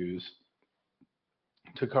they use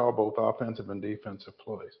to call both offensive and defensive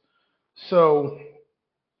plays. So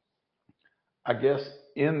I guess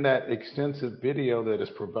in that extensive video that is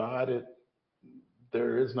provided,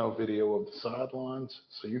 there is no video of the sidelines,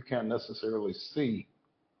 so you can't necessarily see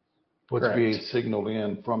what's being signaled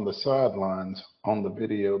in from the sidelines on the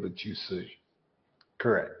video that you see.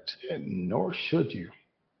 Correct. And nor should you.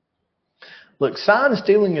 Look, sign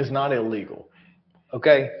stealing is not illegal.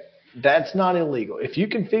 Okay? That's not illegal. If you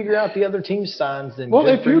can figure out the other team's signs, then well,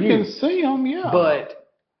 good if for you can see them, yeah.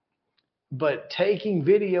 But taking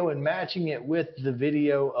video and matching it with the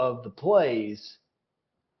video of the plays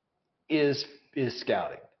is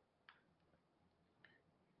scouting.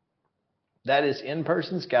 That is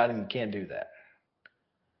in-person scouting. You can't do that.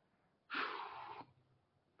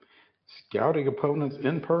 Scouting opponents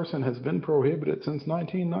in person has been prohibited since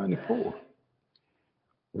 1994.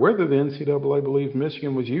 Whether the NCAA believes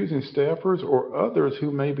Michigan was using staffers or others who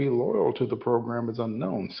may be loyal to the program is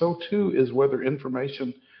unknown. So too is whether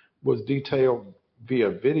information was detailed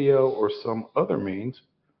via video or some other means,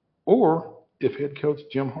 or if head coach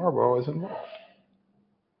Jim Harbaugh is involved.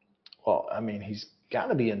 Well, I mean, he's got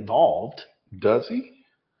to be involved. Does he?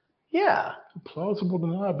 Yeah. Plausible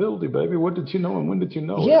deniability, baby. What did you know and when did you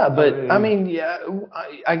know it? Yeah, but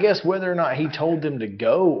I guess whether or not he told them to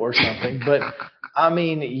go or something, but I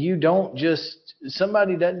mean,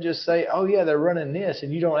 somebody doesn't just say, oh yeah, they're running this,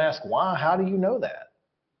 and you don't ask why. How do you know that?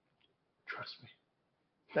 Trust me.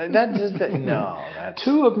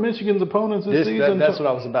 Two of Michigan's opponents this season. That's what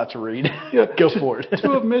I was about to read. Yeah, go for it.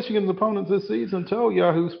 Two of Michigan's opponents this season told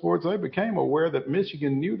Yahoo Sports they became aware that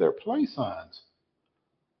Michigan knew their play signs.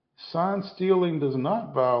 Sign stealing does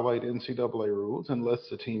not violate NCAA rules unless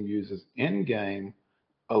the team uses in-game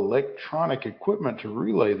electronic equipment to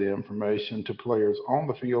relay the information to players on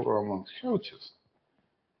the field or amongst coaches.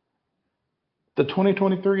 The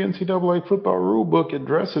 2023 NCAA football rulebook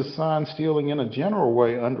addresses sign stealing in a general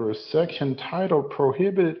way under a section titled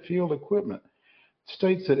Prohibited Field Equipment. It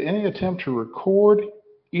states that any attempt to record,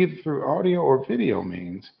 either through audio or video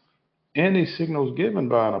means, any signals given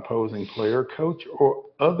by an opposing player, coach, or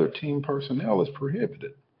other team personnel is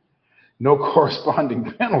prohibited. No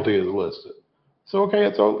corresponding penalty is listed. So, okay,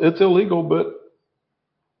 it's illegal, but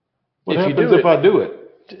what happens if I do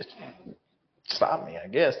it? Just stop me, I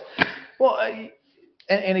guess. Well,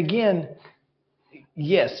 and again,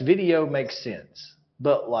 yes, video makes sense.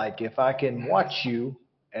 But, like, if I can watch you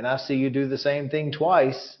and I see you do the same thing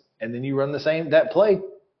twice and then you run that play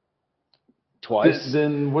twice.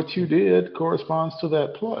 Then what you did corresponds to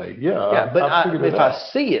that play. Yeah. Yeah, but if I out.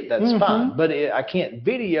 see it, that's fine. But I can't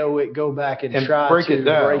video it, go back and try break to it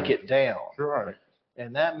down. break it down. Right.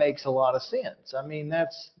 And that makes a lot of sense. I mean,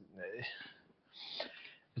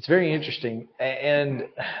 it's very interesting. And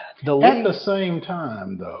at the same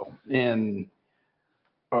time, though, and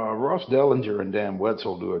Ross Dellinger and Dan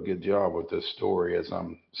Wetzel do a good job with this story as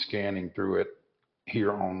I'm scanning through it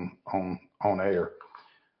here on air.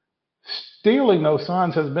 Stealing those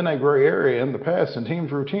signs has been a gray area in the past, and teams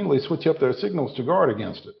routinely switch up their signals to guard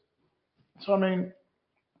against it. So, I mean,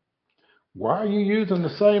 why are you using the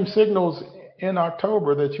same signals in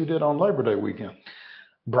October that you did on Labor Day weekend?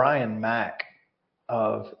 Brian Mack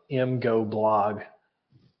of MGO blog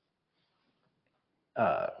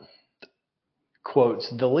quotes,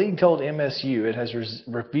 "The league told MSU it has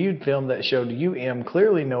reviewed film that showed UM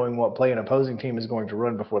clearly knowing what play an opposing team is going to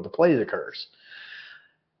run before the play occurs."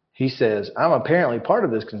 He says, "I'm apparently part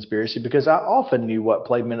of this conspiracy because I often knew what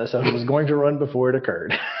play Minnesota was going to run before it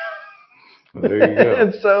occurred." There you go.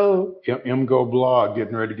 And so MGO blog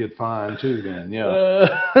getting ready to get fined too then,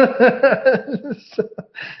 so,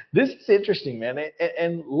 this is interesting, man.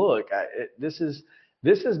 And look, this has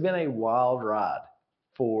been a wild ride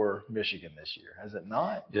for Michigan this year, has it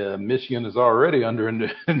not? Yeah, Michigan is already under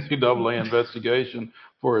NCAA investigation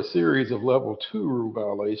for a series of Level 2 rule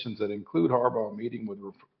violations that include Harbaugh meeting with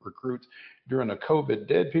recruits during a COVID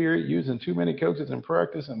dead period, using too many coaches in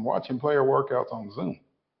practice, and watching player workouts on Zoom.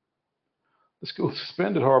 The school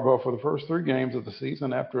suspended Harbaugh for the first 3 games of the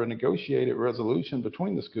season after a negotiated resolution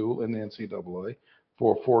between the school and the NCAA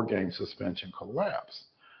for a 4-game suspension collapsed.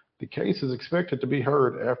 The case is expected to be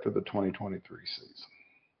heard after the 2023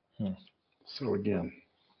 season. So again,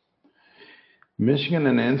 Michigan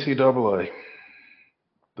and NCAA,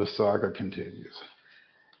 the saga continues.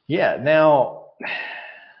 Yeah, now,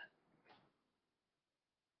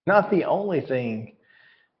 not the only thing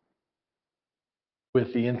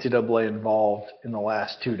with the NCAA involved in the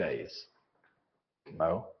last 2 days,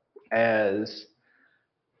 Mo, as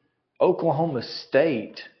Oklahoma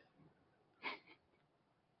State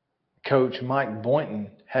coach Mike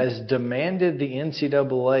Boynton has demanded the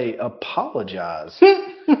NCAA apologize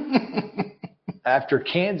after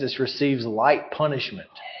Kansas receives light punishment.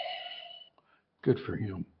 Good for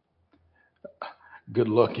him. Good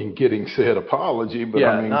luck in getting said apology, but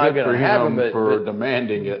Yeah, I mean, not good for gonna happen, him for but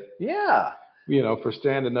demanding it. yeah. You know, for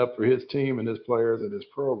standing up for his team and his players and his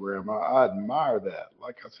program. I admire that.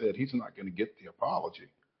 Like I said, he's not going to get the apology,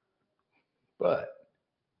 but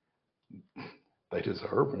they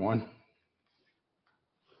deserve one.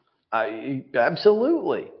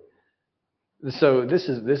 Absolutely. So this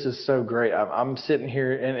is so great. I'm sitting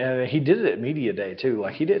here, and he did it at media day too.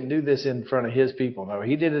 Like, he didn't do this in front of his people. No,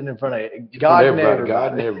 he did it in front of God and everybody.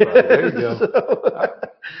 God and everybody. There you go.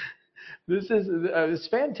 It's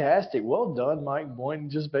fantastic. Well done, Mike Boynton.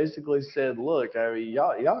 Just basically said, look, I mean,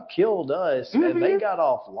 y'all killed us, and they got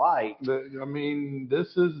off light. I mean,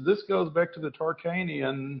 this goes back to the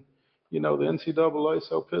Tarkanian. You know, the NCAA is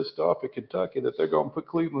so pissed off at Kentucky that they're going to put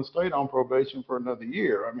Cleveland State on probation for another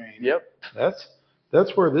year. I mean, yep,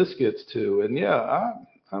 that's where this gets to. And yeah,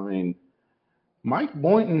 I mean, Mike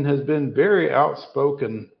Boynton has been very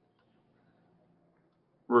outspoken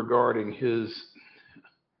regarding his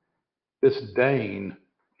disdain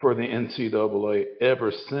for the NCAA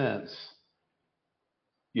ever since,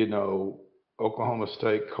 you know, Oklahoma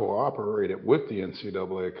State cooperated with the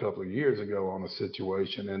NCAA a couple of years ago on a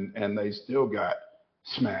situation, and they still got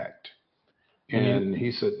smacked. And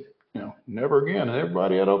he said, you know, never again. And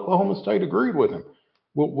everybody at Oklahoma State agreed with him.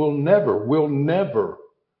 We'll never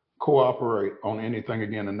cooperate on anything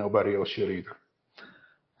again, and nobody else should either.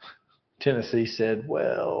 Tennessee said,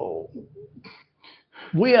 well,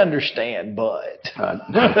 we understand, but.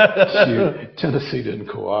 Tennessee didn't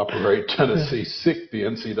cooperate. Tennessee sicked the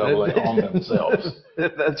NCAA on themselves.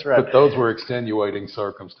 That's right. But those were extenuating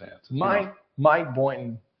circumstances. Mike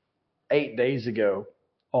Boynton, 8 days ago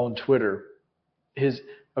on Twitter,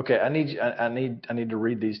 I need to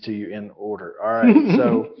read these to you in order. All right.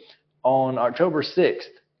 So on October 6th,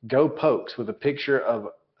 Go Pokes with a picture of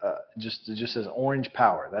just says orange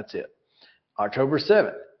power. That's it. October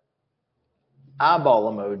 7th,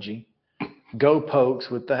 eyeball emoji, Go Pokes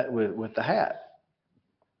with the hat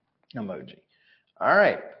emoji. All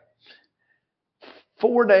right.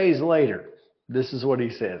 4 days later, this is what he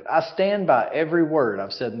says. I stand by every word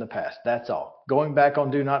I've said in the past. That's all. Going back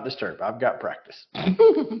on Do Not Disturb. I've got practice.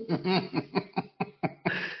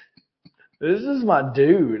 This is my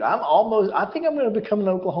dude. I think I'm going to become an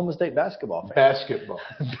Oklahoma State basketball fan. Basketball.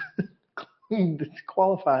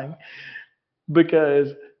 qualifying because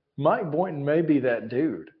Mike Boynton may be that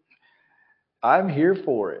dude. I'm here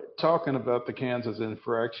for it. Talking about the Kansas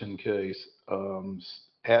infraction case,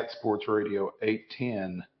 at Sports Radio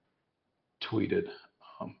 810 tweeted,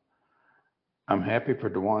 I'm happy for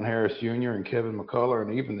DeJuan Harris Jr. and Kevin McCullough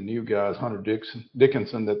and even the new guys, Hunter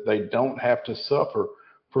Dickinson, that they don't have to suffer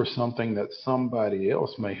for something that somebody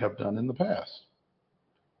else may have done in the past.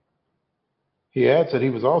 He adds that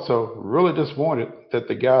he was also really disappointed that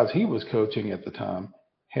the guys he was coaching at the time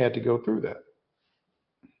had to go through that.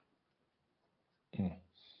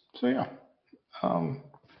 So, yeah,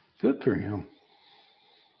 good for him.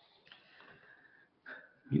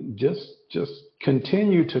 Just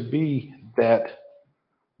continue to be that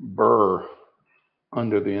burr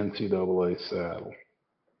under the NCAA saddle.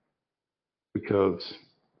 Because,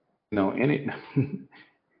 anytime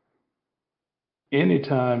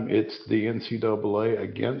it's the NCAA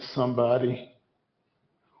against somebody,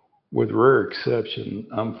 with rare exception,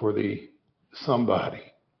 I'm for the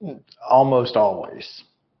somebody. Almost always.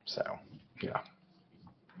 So, yeah.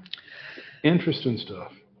 Interesting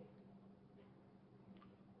stuff.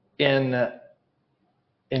 In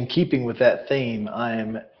keeping with that theme,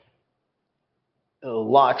 I'm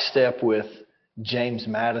lockstep with James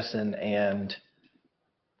Madison and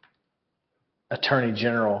Attorney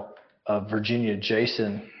General of Virginia,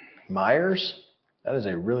 Jason Myers. That is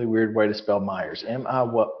a really weird way to spell Myers.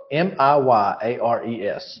 M-I-Y-A-R-E-S.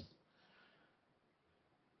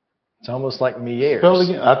 It's almost like Mieres.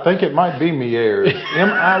 I think it might be Mieres.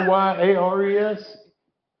 M-I-Y-A-R-E-S?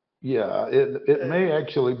 Yeah, it may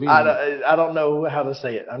actually be. I don't know how to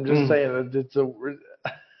say it. I'm just saying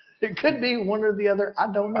it could be one or the other.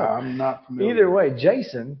 I don't know. I'm not familiar. Either way,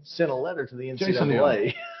 Jason sent a letter to the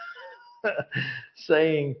NCAA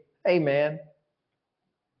saying, hey, man,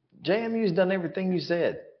 JMU's done everything you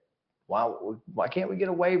said. Why can't we get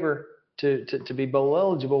a waiver to be bowl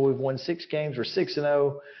eligible? We've won 6 games. We're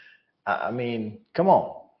 6-0. I mean, come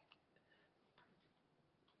on.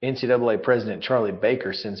 NCAA President Charlie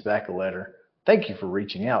Baker sends back a letter. Thank you for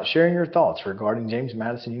reaching out, sharing your thoughts regarding James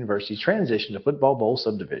Madison University's transition to Football Bowl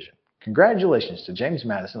subdivision. Congratulations to James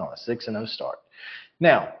Madison on a 6-0 start.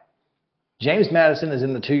 Now, James Madison is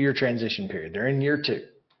in the 2-year transition period. They're in year 2,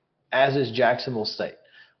 as is Jacksonville State.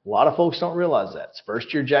 A lot of folks don't realize that. It's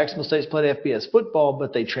first year Jacksonville State's played FBS football,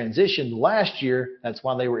 but they transitioned last year. That's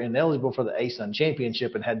why they were ineligible for the ASUN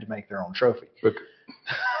championship and had to make their own trophy.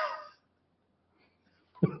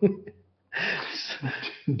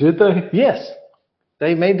 Did they? Yes.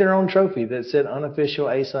 They made their own trophy that said unofficial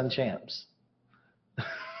ASUN champs.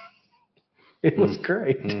 It was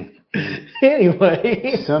great.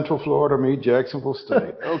 Anyway. Central Florida meet Jacksonville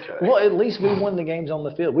State. Okay. Well, at least we won the games on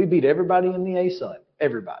the field. We beat everybody in the ASUN.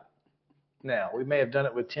 Everybody. Now, we may have done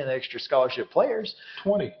it with 10 extra scholarship players.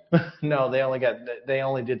 20. No, they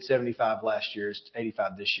only did 75 last year,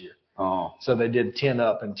 85 this year. Oh. So they did 10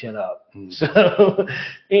 up and 10 up. So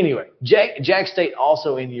anyway, Jack State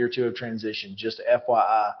also in year 2 of transition, just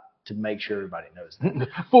FYI to make sure everybody knows that.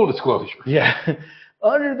 Full disclosure. Yeah.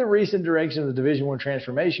 Under the recent direction of the Division I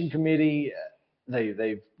Transformation Committee,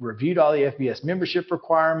 they've reviewed all the FBS membership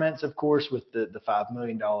requirements, of course, with the $5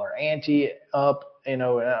 million ante up, and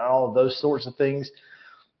all of those sorts of things.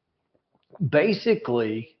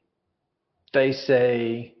 Basically, they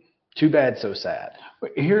say, too bad, so sad.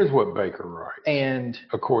 Here's what Baker writes, and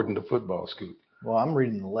according to Football Scoop. Well, I'm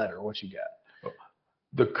reading the letter. What you got?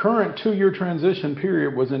 The current 2-year transition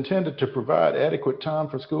period was intended to provide adequate time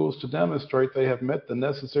for schools to demonstrate they have met the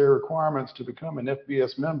necessary requirements to become an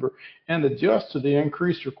FBS member and adjust to the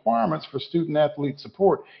increased requirements for student-athlete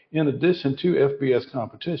support in addition to FBS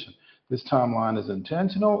competition. This timeline is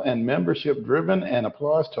intentional and membership-driven and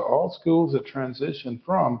applies to all schools that transition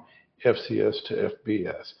from FCS to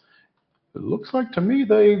FBS. It looks like to me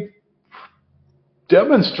they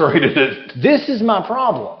demonstrated it. This is my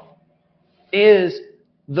problem, is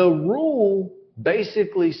the rule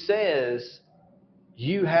basically says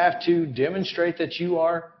you have to demonstrate that you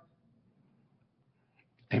are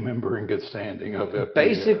a member in good standing of FBS.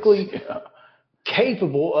 Basically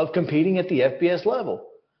capable of competing at the FBS level.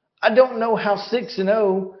 I don't know how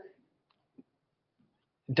 6-0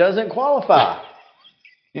 doesn't qualify.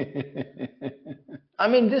 I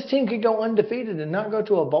mean, this team could go undefeated and not go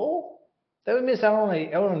to a bowl. They would miss out on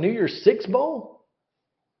a New Year's Six bowl,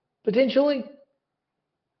 potentially.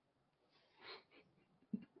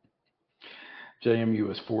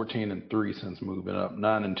 JMU is 14-3 since moving up,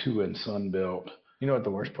 9-2 in Sun Belt. You know what the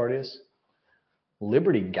worst part is?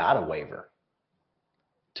 Liberty got a waiver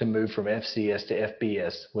to move from FCS to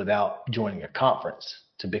FBS without joining a conference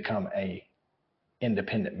to become a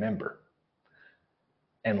independent member.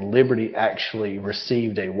 and Liberty actually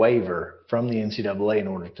received a waiver from the NCAA in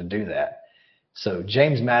order to do that. So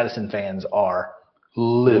James Madison fans are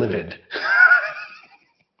livid.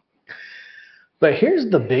 But here's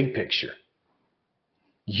the big picture.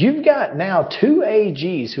 You've got now 2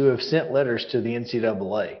 AGs who have sent letters to the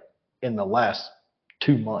NCAA in the last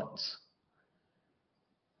 2 months.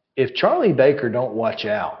 If Charlie Baker don't watch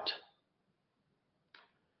out,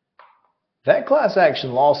 that class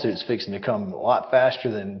action lawsuit's fixing to come a lot faster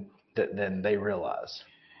than they realize.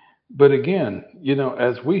 But again,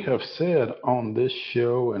 as we have said on this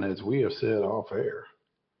show and as we have said off air,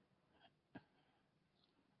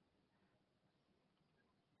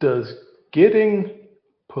 does getting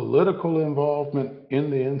political involvement in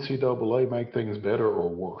the NCAA make things better or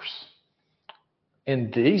worse? In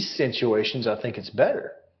these situations, I think it's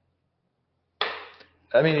better.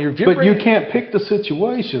 I mean, but you can't pick the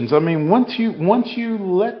situations. I mean, once you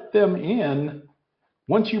let them in,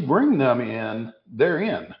 once you bring them in, they're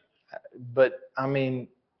in. But I mean,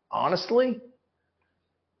 honestly,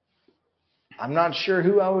 I'm not sure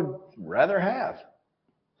who I would rather have.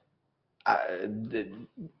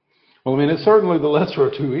 Well, I mean, it's certainly the lesser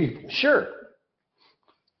of two evils. Sure.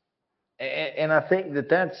 And I think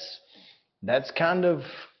that's kind of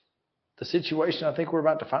the situation I think we're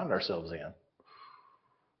about to find ourselves in.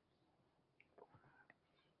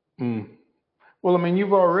 Well, I mean,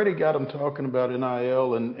 you've already got them talking about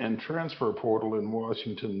NIL and transfer portal in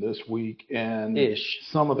Washington this week, and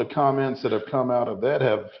some of the comments that have come out of that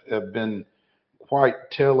have been quite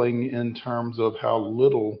telling in terms of how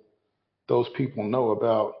little those people know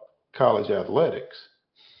about college athletics.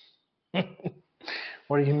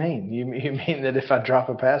 What do you mean? You mean that if I drop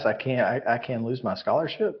a pass, I can't lose my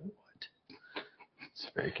scholarship? What? It's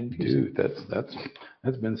very confusing. Dude,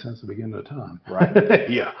 that's been since the beginning of time. Right.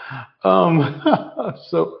 Yeah.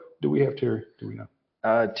 So do we have Terry? Do we know?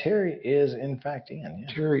 Terry is in fact in.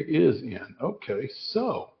 Yeah. Terry is in. Okay.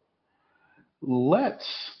 So let's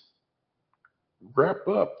wrap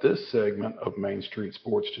up this segment of Main Street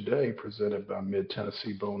Sports Today, presented by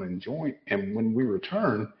Mid-Tennessee Bone and Joint. And when we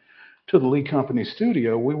return to the Lee Company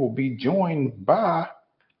studio, we will be joined by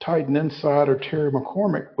Titan insider Terry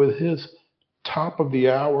McCormick with his top of the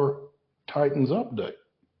hour Titans update.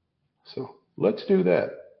 So let's do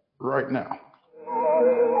that right now.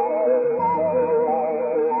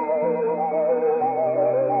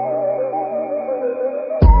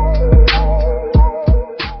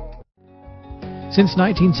 Since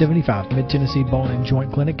 1975, Mid-Tennessee Bone and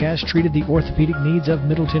Joint Clinic has treated the orthopedic needs of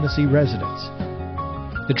Middle Tennessee residents.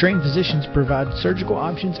 The trained physicians provide surgical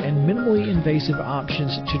options and minimally invasive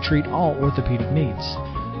options to treat all orthopedic needs.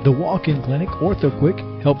 The walk-in clinic,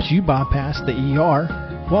 OrthoQuick, helps you bypass the ER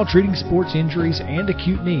while treating sports injuries and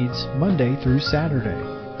acute needs Monday through Saturday.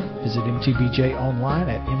 Visit MTBJ online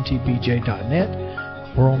at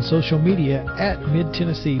mtbj.net or on social media at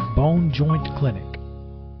Mid-Tennessee Bone Joint Clinic.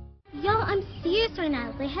 Y'all, I'm serious right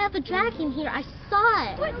now. They have a dragon here. I saw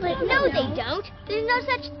it. What? No, they don't. There's no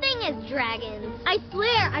such thing as dragons. I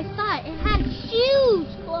swear, I saw it. It had huge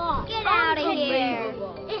claws. Get out of here.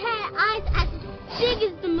 It had eyes as big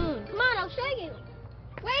as the moon. Come on, I'll show you.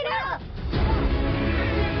 Wait up.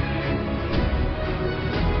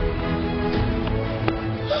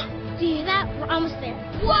 Do you hear that? We're almost there.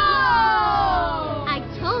 Whoa! I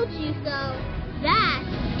told you so. That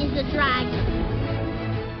is a dragon.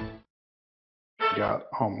 Got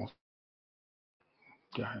almost.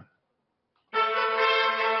 Go ahead.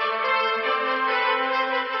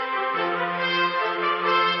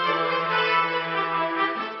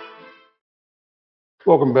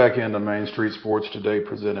 Welcome back into Main Street Sports Today,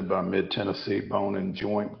 presented by Mid-Tennessee Bone and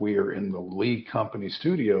Joint. We are in the Lee Company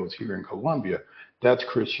studios here in Columbia. That's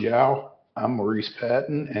Chris Yao. I'm Maurice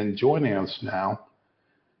Patton, and joining us now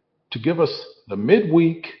to give us the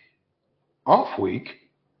midweek, off-week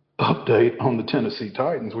update on the Tennessee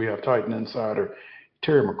Titans, we have Titan insider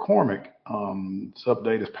Terry McCormick. This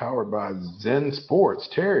update is powered by Zen Sports.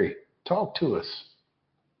 Terry, talk to us.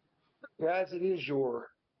 Guys, it is your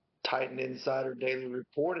Titan Insider Daily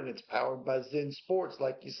Report, and it's powered by Zen Sports,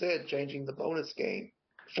 like you said, changing the bonus game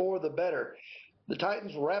for the better. The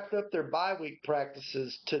Titans wrapped up their bye week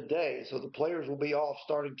practices today, so the players will be off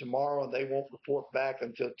starting tomorrow, and they won't report back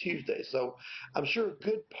until Tuesday. So I'm sure a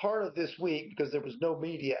good part of this week, because there was no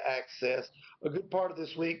media access, a good part of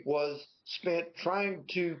this week was spent trying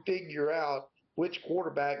to figure out which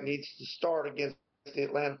quarterback needs to start against the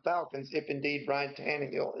Atlanta Falcons if indeed Ryan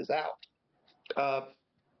Tannehill is out.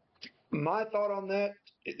 My thought on that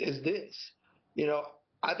is this.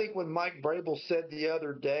 I think when Mike Vrabel said the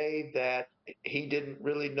other day that he didn't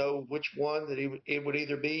really know which one, that it would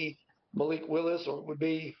either be Malik Willis or it would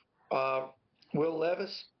be Will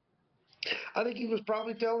Levis, I think he was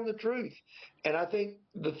probably telling the truth. And I think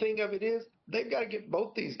the thing of it is they've got to get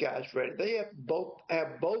both these guys ready. They have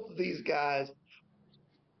both of these guys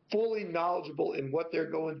fully knowledgeable in what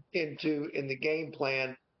they're going into in the game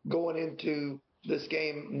plan going into this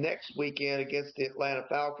game next weekend against the Atlanta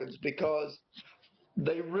Falcons, because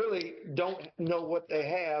they really don't know what they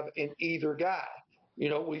have in either guy.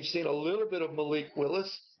 We've seen a little bit of Malik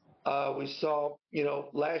Willis. We saw,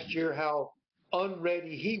 last year how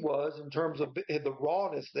unready he was in terms of the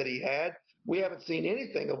rawness that he had. We haven't seen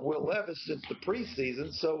anything of Will Levis since the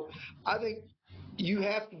preseason. So I think you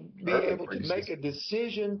have to be able to make a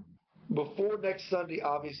decision before next Sunday,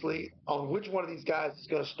 obviously, on which one of these guys is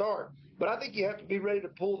going to start. But I think you have to be ready to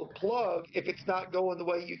pull the plug if it's not going the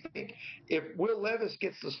way you think. If Will Levis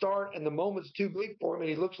gets the start and the moment's too big for him and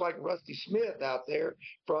he looks like Rusty Smith out there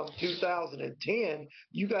from 2010,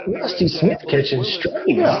 you got to be Rusty ready Smith to have Malik catching Willis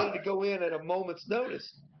strays. ready to go in at a moment's notice.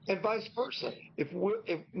 And vice versa. If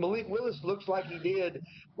Malik Willis looks like he did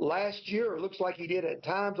last year or looks like he did at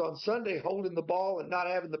times on Sunday holding the ball and not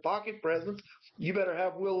having the pocket presence, you better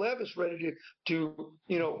have Will Levis ready to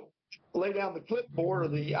lay down the clipboard or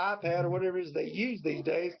the iPad or whatever it is they use these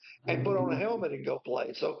days and put on a helmet and go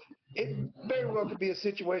play. So it very well could be a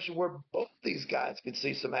situation where both these guys could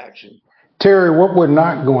see some action. Terry, what we're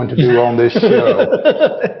not going to do on this show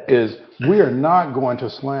is we are not going to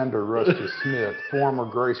slander Rusty Smith, former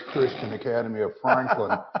Grace Christian Academy of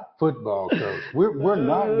Franklin football coach. We're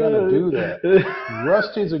not going to do that.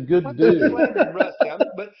 Rusty's a good dude. Rusty,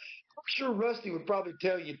 but I'm sure Rusty would probably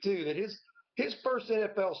tell you too that his first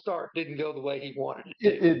NFL start didn't go the way he wanted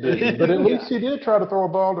it to. It did, but at least he did try to throw a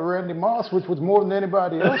ball to Randy Moss, which was more than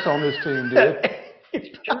anybody else on this team did.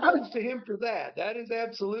 Kudos to him for that. That is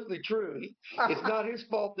absolutely true. It's not his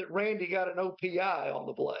fault that Randy got an OPI on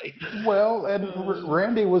the play. Well, and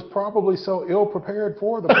Randy was probably so ill prepared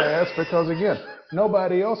for the pass because, again,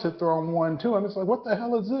 nobody else had thrown one to him. It's like, what the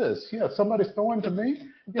hell is this? Yeah, somebody's throwing to me?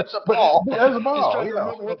 It's a ball. There's a ball. Just trying to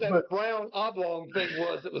remember what that brown oblong thing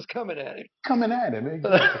was that was coming at him. Coming at him.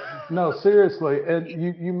 Exactly. No, seriously. And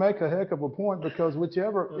you make a heck of a point because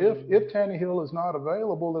if Tannehill is not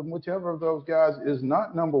available, then whichever of those guys is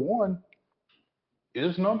not number one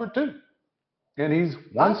is number two. And he's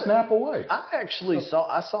one snap away.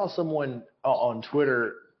 I saw someone on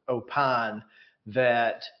Twitter opine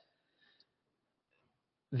that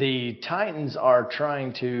the Titans are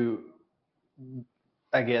trying to,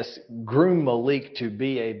 I guess, groom Malik to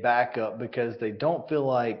be a backup because they don't feel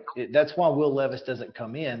like that's why Will Levis doesn't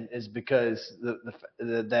come in, is because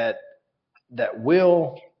that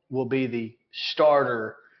Will be the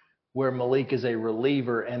starter where Malik is a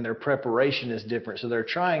reliever and their preparation is different. So they're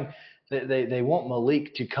trying they want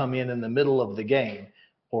Malik to come in the middle of the game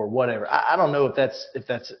or whatever. I don't know if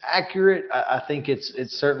that's accurate. I think it's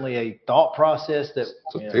certainly a thought process that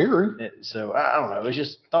it's a theory. So I don't know.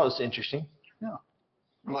 Thought it was interesting. Yeah.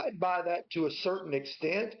 Might buy that to a certain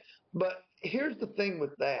extent, but here's the thing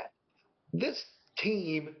with that. This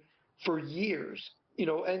team for years, and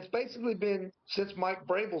it's basically been since Mike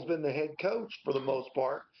Vrabel's been the head coach for the most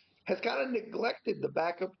part, has kind of neglected the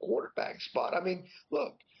backup quarterback spot. I mean,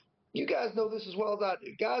 look, you guys know this as well as I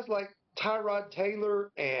do. Guys like Tyrod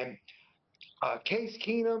Taylor and Case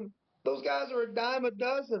Keenum, those guys are a dime a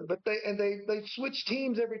dozen, but they switch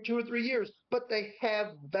teams every 2 or 3 years, but they have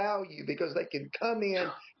value because they can come in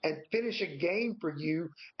and finish a game for you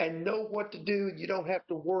and know what to do, and you don't have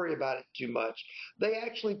to worry about it too much. They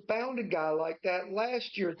actually found a guy like that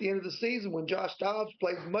last year at the end of the season when Josh Dobbs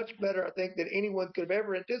played much better, I think, than anyone could have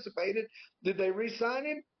ever anticipated. Did they re-sign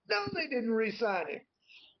him? No, they didn't re-sign him.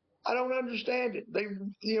 I don't understand it. They,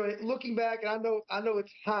 looking back, and I know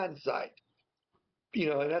it's hindsight.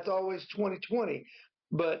 And that's always 2020.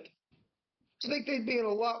 But I think they'd be in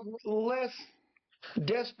a lot less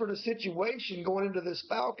desperate a situation going into this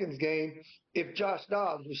Falcons game if Josh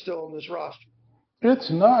Dobbs was still on this roster. It's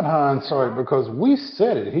not hindsight because we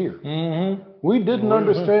said it here. Mm-hmm. We didn't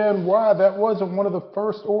understand why that wasn't one of the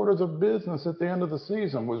first orders of business at the end of the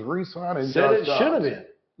season was re-signing Josh Dobbs. It should have been.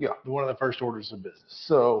 Yeah. One of the first orders of business.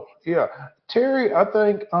 So, yeah. Terry, I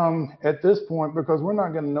think at this point, because we're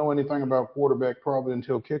not going to know anything about quarterback probably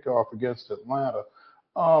until kickoff against Atlanta,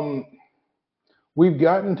 we've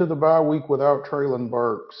gotten to the bye week without Treylon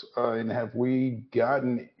Burks. And have we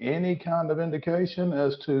gotten any kind of indication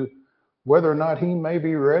as to whether or not he may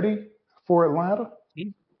be ready for Atlanta?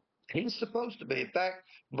 He's supposed to be. In fact,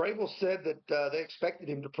 Vrabel said that they expected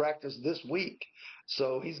him to practice this week.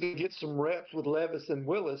 So he's going to get some reps with Levis and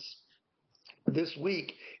Willis this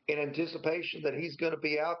week in anticipation that he's going to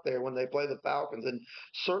be out there when they play the Falcons, and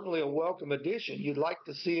certainly a welcome addition. You'd like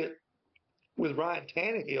to see it with Ryan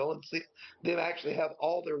Tannehill and see them actually have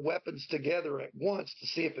all their weapons together at once to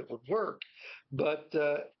see if it would work. But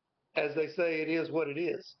as they say, it is what it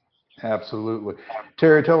is. Absolutely.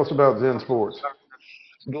 Terry, tell us about Zen Sports.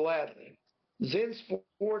 Gladly. Zen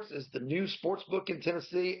Sports is the new sports book in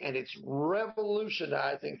Tennessee, and it's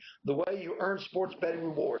revolutionizing the way you earn sports betting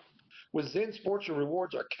rewards. With Zen Sports, your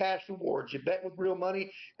rewards are cash rewards. You bet with real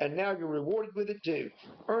money, and now you're rewarded with it too.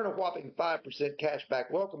 Earn a whopping 5% cash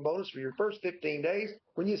back welcome bonus for your first 15 days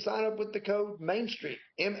when you sign up with the code MAINSTREET,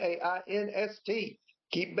 MAINST.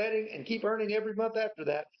 Keep betting and keep earning every month after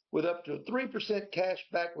that with up to 3% cash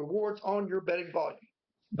back rewards on your betting volume.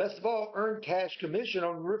 Best of all, earn cash commission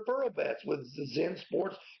on referral bets with the Zen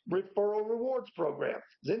Sports Referral Rewards Program.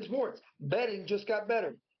 Zen Sports, betting just got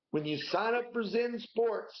better. When you sign up for Zen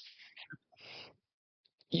Sports,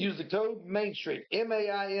 use the code MAINSTREET,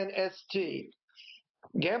 MAINST.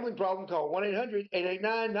 Gambling problem, call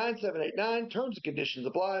 1-800-889-9789. Terms and conditions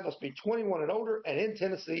apply. Must be 21 and older and in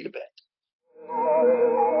Tennessee to bet.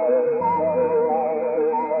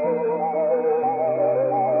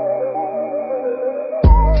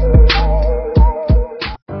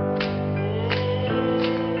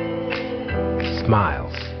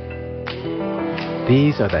 Smiles.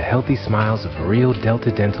 These are the healthy smiles of real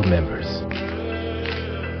Delta Dental members.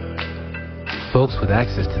 Folks with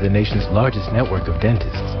access to the nation's largest network of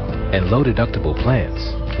dentists and low-deductible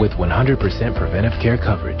plans with 100% preventive care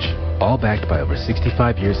coverage, all backed by over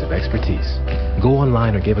 65 years of expertise. Go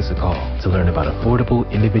online or give us a call to learn about affordable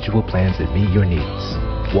individual plans that meet your needs.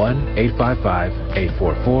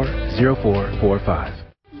 1-855-844-0445.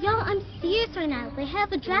 Y'all, I'm serious right now. They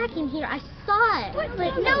have a dragon here. I saw it.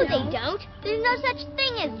 No, they don't. There's no such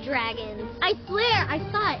thing as dragons. I swear, I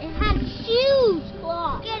saw it. It had huge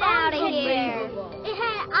claws. Get out of here. It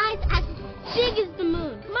had eyes as big as the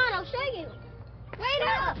moon. Come on, I'll show you. Wait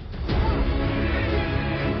up.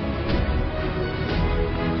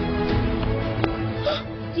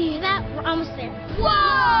 Do you hear that? We're almost there.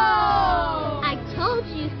 Whoa! I told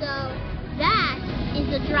you so. That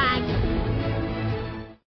is a dragon.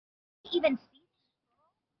 Even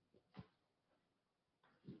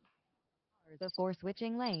before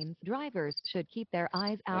switching lanes, drivers should keep their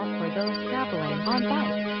eyes out for those traveling on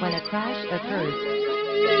bikes when a crash occurs.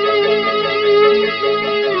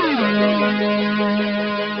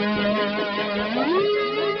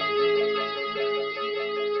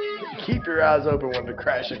 Keep your eyes open when the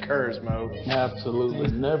crash occurs, Mo.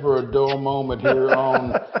 Absolutely. Never a dull moment here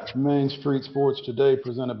on Main Street Sports Today,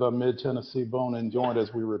 presented by Mid-Tennessee Bone and Joint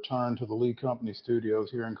as we return to the Lee Company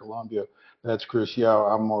studios here in Columbia. That's Chris Yao.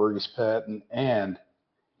 I'm Maurice Patton. And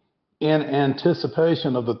in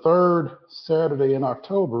anticipation of the third Saturday in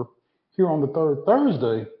October, here on the third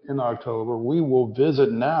Thursday in October, we will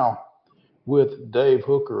visit now with Dave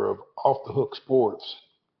Hooker of Off the Hook Sports.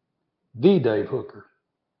 The Dave Hooker,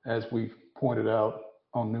 as we've pointed out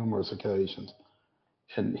on numerous occasions.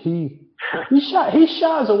 And he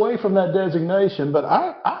shies away from that designation, but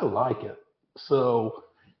I like it. So,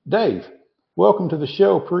 Dave, welcome to the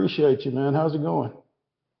show. Appreciate you, man. How's it going?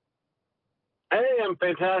 Hey, I'm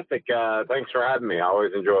fantastic. Thanks for having me. I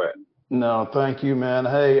always enjoy it. No, thank you, man.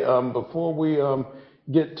 Hey, before we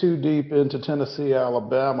get too deep into Tennessee,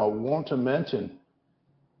 Alabama, I want to mention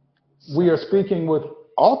we are speaking with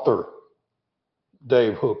author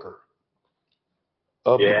Dave Hooker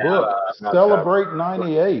of the book Celebrate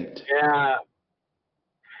 98. Yeah,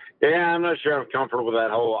 I'm not sure I'm comfortable with that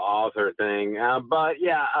whole author thing, but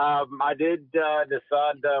yeah, I did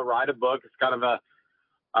decide to write a book. It's kind of a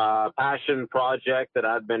passion project that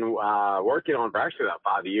I've been working on for actually about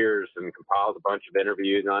 5 years and compiled a bunch of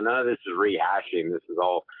interviews. Now, none of this is rehashing. This is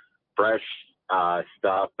all fresh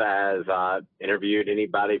stuff, as I interviewed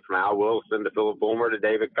anybody from Al Wilson to Philip Fulmer to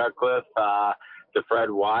David Cutcliffe to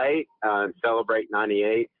Fred White and Celebrate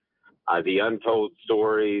 98, the untold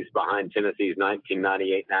stories behind Tennessee's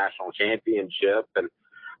 1998 national championship. And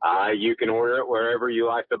you can order it wherever you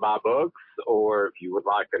like to buy books, or if you would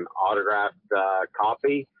like an autographed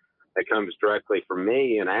copy that comes directly from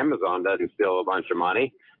me and Amazon doesn't steal a bunch of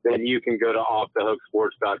money, then you can go to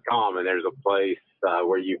offthehooksports.com, and there's a place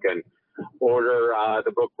where you can order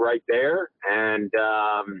the book right there. And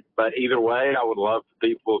but either way, I would love for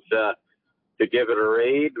people to give it a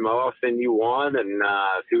read. Mo, I'll send you one and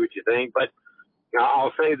see what you think. But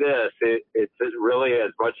I'll say this, it's really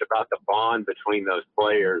as much about the bond between those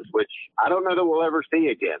players, which I don't know that we'll ever see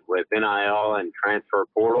again with NIL and transfer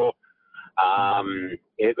portal.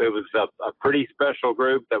 It was a pretty special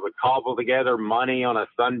group that would cobble together money on a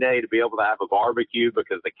Sunday to be able to have a barbecue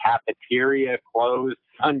because the cafeteria closed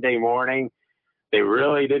Sunday morning. They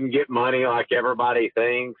really didn't get money like everybody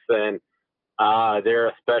thinks, and they're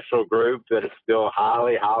a special group that is still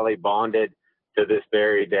highly, highly bonded to this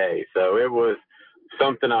very day. So it was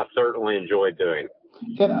something I certainly enjoyed doing.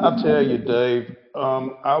 And I'll tell you, Dave,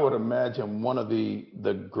 I would imagine one of the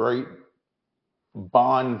great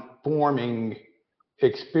bond-forming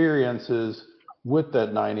experiences with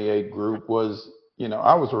that 98 group was,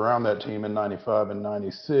 I was around that team in 95 and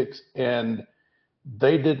 96, and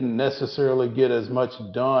they didn't necessarily get as much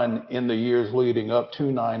done in the years leading up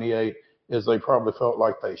to 98 as they probably felt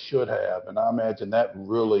like they should have. And I imagine that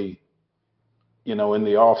really, in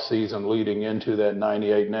the off season leading into that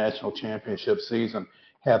 98 national championship season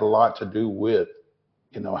had a lot to do with,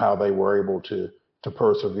 how they were able to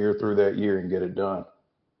persevere through that year and get it done.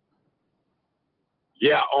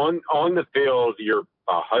 Yeah, on the field, you're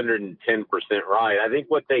 110% right. I think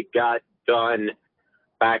what they got done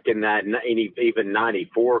back in that even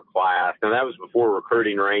 94 class, now that was before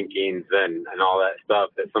recruiting rankings and all that stuff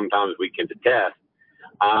that sometimes we can detest,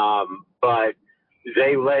 but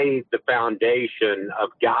they laid the foundation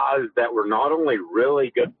of guys that were not only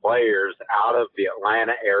really good players out of the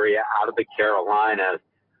Atlanta area, out of the Carolinas,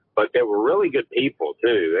 but they were really good people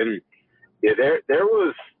too. And yeah, there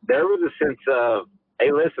was a sense of,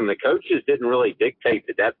 hey, listen, the coaches didn't really dictate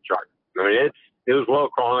the depth chart. I mean, it was well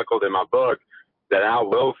chronicled in my book that Al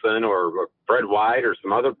Wilson or Fred White or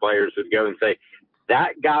some other players would go and say,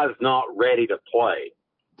 that guy's not ready to play.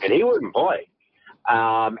 And he wouldn't play.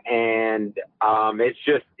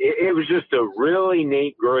 It was just a really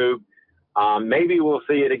neat group. Maybe we'll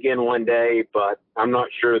see it again one day, but I'm not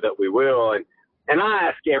sure that we will. And I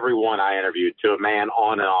ask everyone I interviewed, to a man,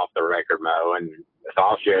 on and off the record, Mo, and so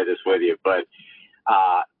I'll share this with you. But,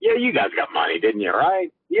 yeah, you guys got money, didn't you,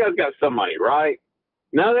 right? You guys got some money, right?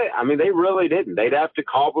 No, they really didn't. They'd have to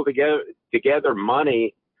cobble together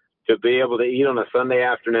money to be able to eat on a Sunday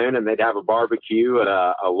afternoon, and they'd have a barbecue at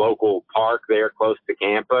a local park there close to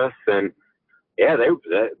campus. And yeah, they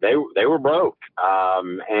were broke.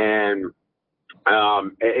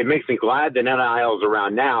 It makes me glad that NIL's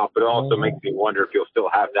around now, but it also makes me wonder if you'll still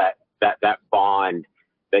have that bond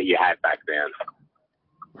that you had back then.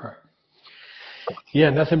 Right. Yeah,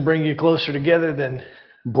 nothing bring you closer together than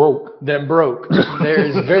broke. There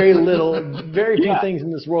is very few things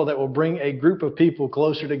in this world that will bring a group of people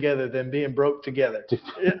closer together than being broke together.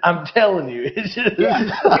 I'm telling you. It's just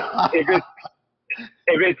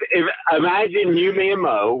imagine you, me, and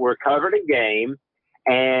Mo, we're covering a game,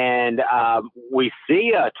 and we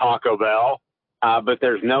see a Taco Bell, but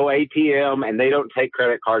there's no ATM, and they don't take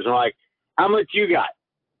credit cards. And we're like, how much you got?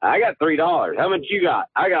 I got $3. How much you got?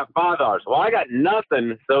 I got $5. Well, I got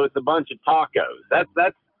nothing, so it's a bunch of tacos.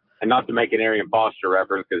 That's and not to make an Arian Foster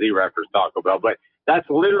reference because he referenced Taco Bell, but that's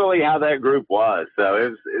literally how that group was. So it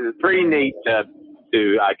was pretty neat to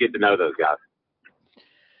get to know those guys.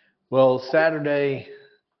 Well, Saturday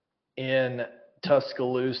in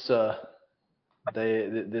Tuscaloosa,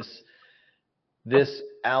 this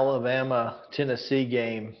Alabama-Tennessee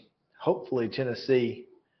game, hopefully Tennessee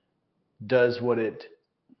does what it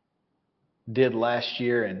did last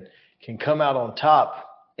year and can come out on top.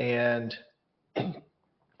 And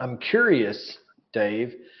I'm curious,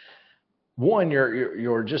 Dave, one,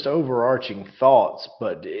 your just overarching thoughts,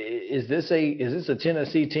 but is this a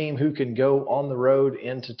Tennessee team who can go on the road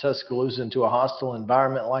into Tuscaloosa into a hostile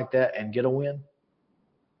environment like that and get a win?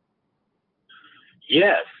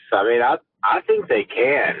 Yes. I mean, I think they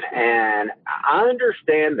can. And I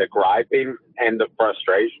understand the griping and the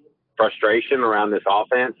frustration around this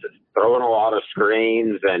offense. It's throwing a lot of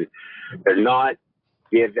screens, and they're not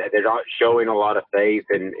showing a lot of faith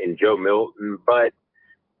in Joe Milton. But,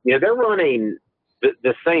 they're running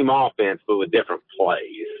the same offense but with different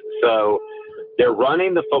plays. So they're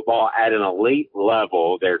running the football at an elite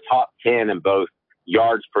level. They're top 10 in both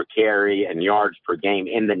yards per carry and yards per game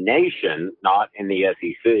in the nation, not in the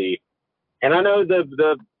SEC. And I know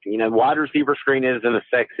the wide receiver screen isn't as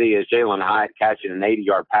sexy as Jalen Hyatt catching an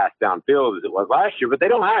 80-yard pass downfield as it was last year, but they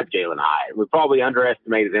don't have Jalen Hyatt. We probably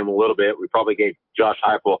underestimated him a little bit. We probably gave Josh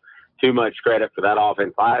Heupel too much credit for that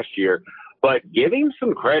offense last year. But give him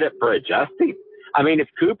some credit for adjusting. I mean, if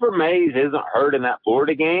Cooper Mays isn't hurt in that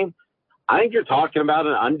Florida game, I think you're talking about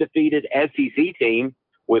an undefeated SEC team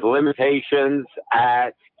with limitations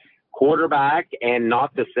at quarterback and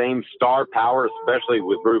not the same star power, especially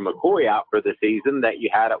with Drew McCoy out for the season, that you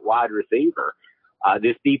had at wide receiver.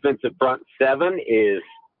 This defensive front seven is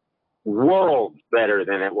worlds better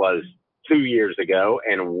than it was 2 years ago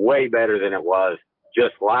and way better than it was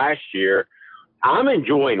just last year. I'm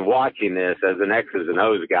enjoying watching this as an X's and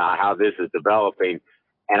O's guy, how this is developing.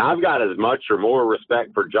 And I've got as much or more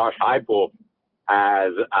respect for Josh Heupel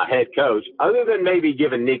as a head coach, other than maybe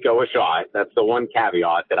giving Nico a shot. That's the one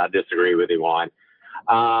caveat that I disagree with him on.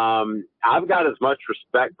 I've got as much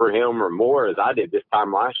respect for him or more as I did this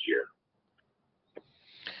time last year.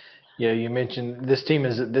 Yeah, you mentioned this team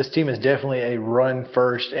is definitely a run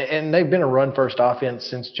first, and they've been a run first offense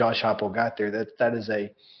since Josh Heupel got there. That is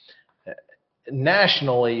a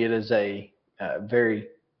nationally it is a very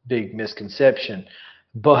big misconception,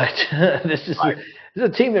 but this is a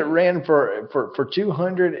team that ran for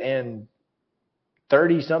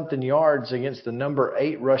 230 something yards against the number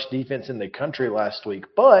 8 rush defense in the country last week,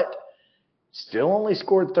 but still only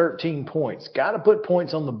scored 13 points. Got to put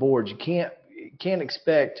points on the board. You can't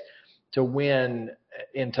expect to win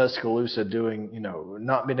in Tuscaloosa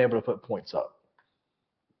not being able to put points up.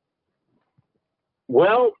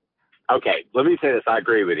 Well, okay, let me say this. I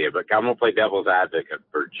agree with you, but I'm going to play devil's advocate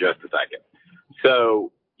for just a second.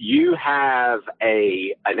 So you have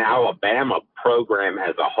an Alabama program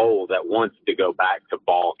as a whole that wants to go back to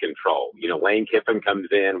ball control. Lane Kiffin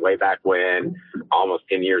comes in way back when, almost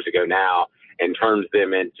 10 years ago now, and turns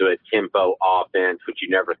them into a tempo offense, which you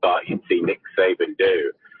never thought you'd see Nick Saban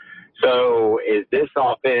do. So is this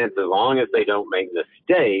offense, as long as they don't make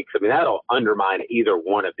mistakes, that'll undermine either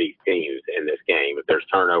one of these teams in this game if there's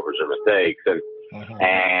turnovers or mistakes.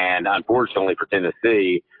 And unfortunately for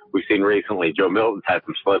Tennessee, we've seen recently Joe Milton's had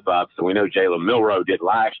some slip-ups, and we know Jalen Milroe did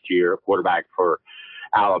last year, quarterback for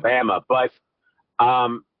Alabama. But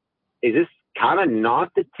is this kind of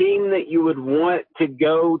not the team that you would want to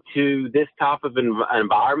go to this type of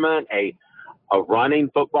environment, a running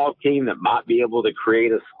football team that might be able to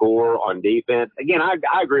create a score on defense? Again, I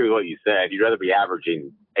agree with what you said. You'd rather be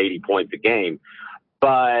averaging 80 points a game.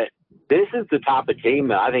 But this is the type of team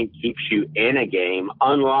that I think keeps you in a game,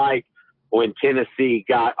 unlike when Tennessee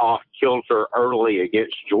got off kilter early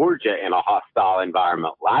against Georgia in a hostile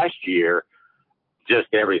environment last year.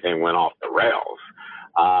 Just everything went off the rails.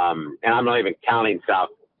 And I'm not even counting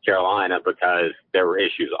South Carolina because there were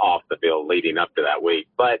issues off the field leading up to that week.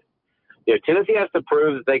 But Tennessee has to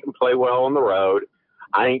prove that they can play well on the road.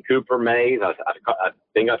 I think Cooper Mays, I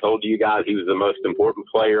think I told you guys he was the most important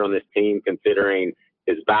player on this team considering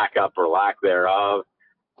his backup or lack thereof.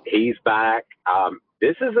 He's back.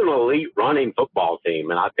 This is an elite running football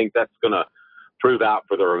team, and I think that's going to prove out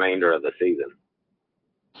for the remainder of the season.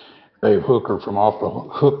 Dave Hooker from Off the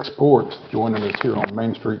Hook Sports joining us here on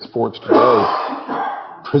Main Street Sports Today,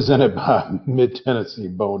 presented by Mid-Tennessee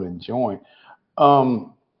Bone & Joint.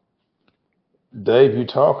 Dave, you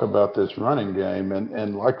talk about this running game,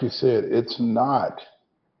 and like you said, it's not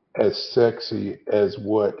as sexy as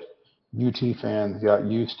what UT fans got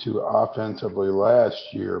used to offensively last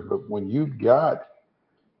year. But when you've got,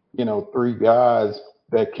 3 guys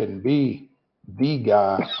that can be the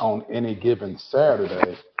guy on any given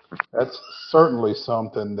Saturday, that's certainly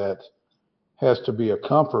something that has to be a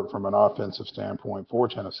comfort from an offensive standpoint for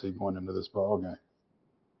Tennessee going into this ballgame.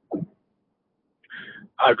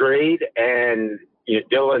 Agreed. And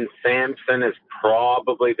Dylan Sampson is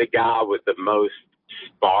probably the guy with the most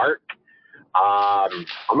spark. I'm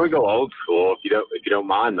going to go old school if you don't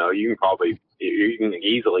mind, though. You can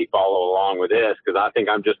easily follow along with this because I think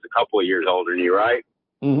I'm just a couple of years older than you, right?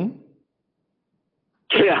 Mm-hmm.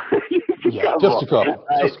 Yeah. Yeah, just a couple.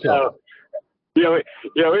 Right? So, we don't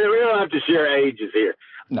have to share ages here.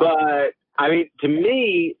 No. But, to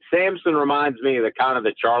me, Sampson reminds me of the kind of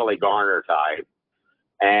the Charlie Garner type.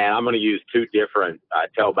 And I'm going to use 2 different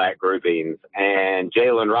tailback groupings. And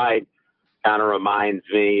Jalen Wright kind of reminds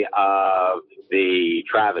me of the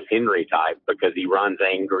Travis Henry type because he runs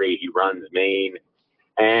angry, he runs mean.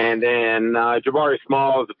 And then Jabari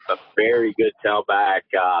Small is a very good tailback.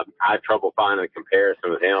 I have trouble finding a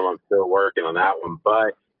comparison with him. I'm still working on that one.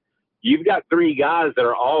 But you've got 3 guys that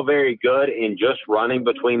are all very good in just running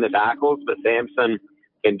between the tackles, but Sampson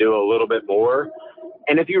can do a little bit more.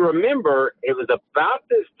 And if you remember, it was about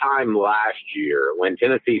this time last year when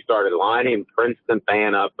Tennessee started lining Princeton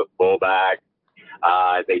Fan up at fullback.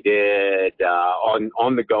 They did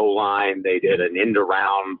on the goal line. They did an end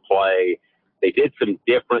around play. They did some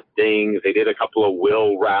different things. They did a couple of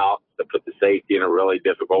wheel routes to put the safety in a really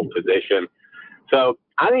difficult position. So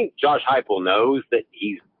I think Josh Heupel knows that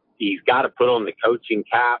he's got to put on the coaching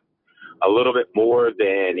cap a little bit more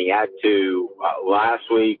than he had to last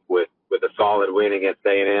week with a solid win against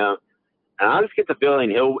A&M. And I just get the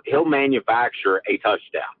feeling he'll manufacture a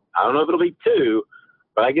touchdown. I don't know if it'll be 2,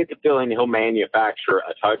 but I get the feeling he'll manufacture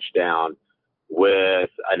a touchdown with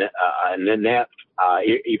an inept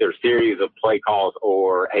either series of play calls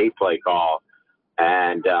or a play call.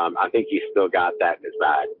 And I think he's still got that in his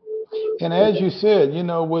bag. And as you said, you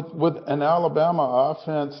know, with an Alabama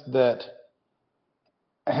offense that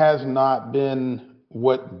has not been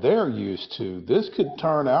what they're used to, this could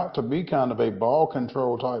turn out to be kind of a ball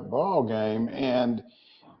control type ball game. And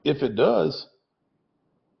if it does,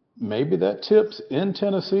 maybe that tips in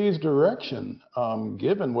Tennessee's direction,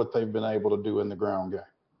 given what they've been able to do in the ground game.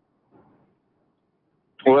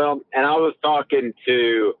 Well, and I was talking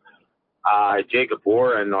to Jacob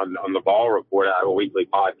Warren on the Ball Report. I have a weekly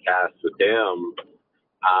podcast with them.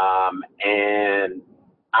 And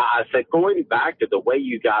I said, going back to the way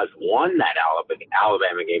you guys won that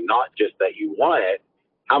Alabama game, not just that you won it,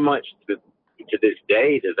 how much to this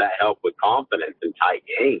day does that help with confidence in tight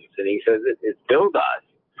games? And he says it still does.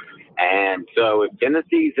 And so if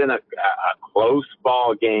Tennessee's in a close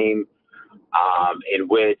ball game in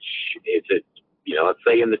which it's let's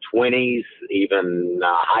say in the 20s, even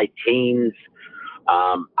high teens,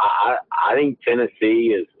 I think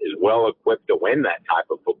Tennessee is well equipped to win that type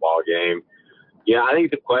of football game. I think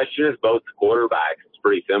the question is both the quarterbacks. It's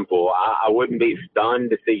pretty simple. I wouldn't be stunned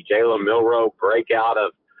to see Jalen Milroe break out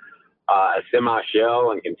of a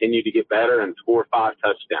semi-shell and continue to get better and score 5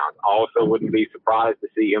 touchdowns. Also wouldn't be surprised to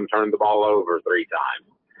see him turn the ball over 3 times.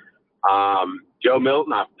 Joe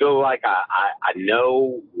Milton, I feel like I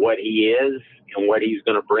know what he is and what he's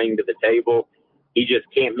going to bring to the table. He just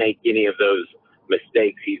can't make any of those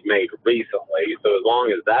mistakes he's made recently. So as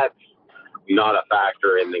long as that's not a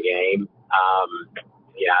factor in the game, I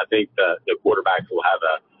think the quarterbacks will have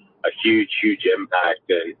a huge, huge impact.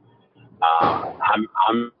 And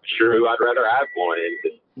I'm sure who I'd rather have going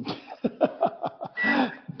in.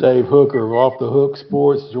 Dave Hooker of Off the Hook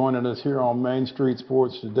Sports joining us here on Main Street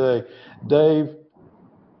Sports today. Dave,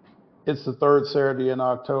 it's the 3rd Saturday in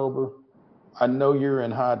October. I know you're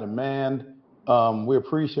in high demand. We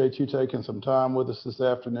appreciate you taking some time with us this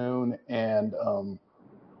afternoon. And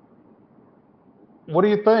what do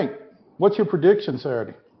you think? What's your prediction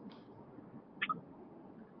Saturday?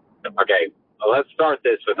 Okay, well, let's start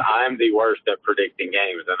this with I'm the worst at predicting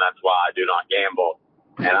games, and that's why I do not gamble.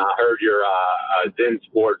 And I heard your Zen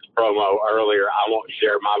Sports promo earlier. I won't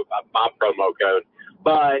share my promo code.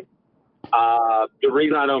 But the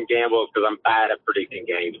reason I don't gamble is because I'm bad at predicting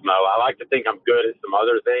games, Mo. I like to think I'm good at some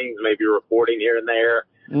other things, maybe reporting here and there.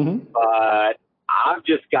 Mm-hmm. But I've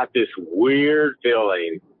just got this weird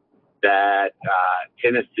feeling that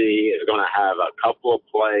Tennessee is going to have a couple of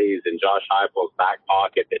plays in Josh Heupel's back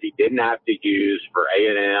pocket that he didn't have to use for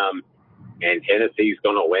A&M, and Tennessee's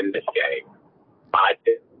going to win this game.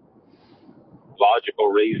 Logical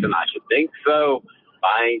reason I should think so.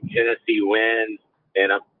 I think Tennessee wins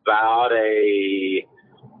in about a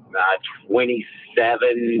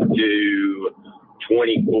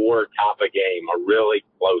 27-24 type of game, a really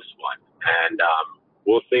close one. And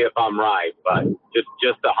we'll see if I'm right, but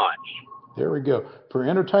just a hunch. There we go. For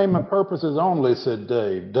entertainment purposes only, said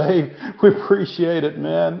Dave. Dave, we appreciate it,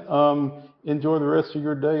 man. Enjoy the rest of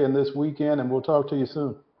your day and this weekend, and we'll talk to you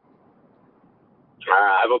soon. All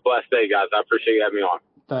right. Have a blessed day, guys. I appreciate you having me on.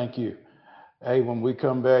 Thank you. Hey, when we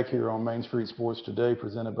come back here on Main Street Sports Today,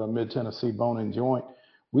 presented by Mid-Tennessee Bone and Joint,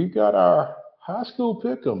 we've got our high school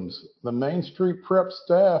pick'ems. The Main Street Prep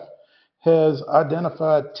staff has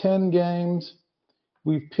identified 10 games.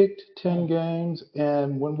 We've picked 10 games,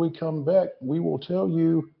 and when we come back, we will tell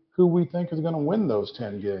you who we think is going to win those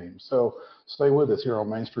 10 games. So stay with us here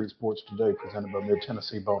on Main Street Sports Today, presented by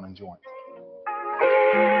Mid-Tennessee Bone and Joint.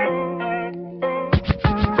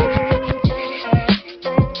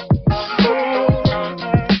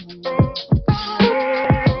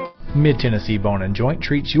 Mid-Tennessee Bone and Joint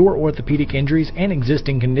treats your orthopedic injuries and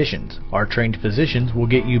existing conditions. Our trained physicians will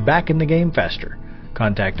get you back in the game faster.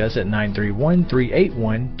 Contact us at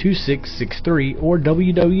 931-381-2663 or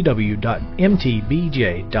www.mtbj.net.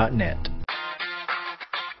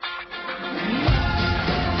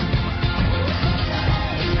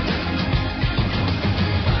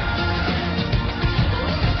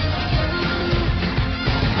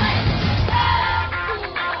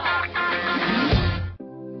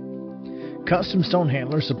 Custom Stone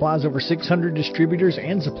Handlers supplies over 600 distributors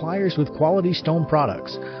and suppliers with quality stone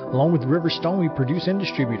products. Along with River Stone, we produce and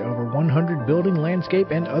distribute over 100 building,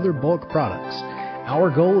 landscape, and other bulk products. Our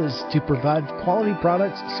goal is to provide quality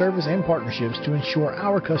products, service, and partnerships to ensure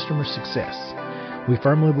our customers' success. We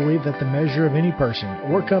firmly believe that the measure of any person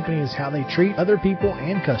or company is how they treat other people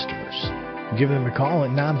and customers. Give them a call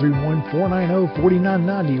at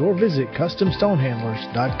 931-490-4990 or visit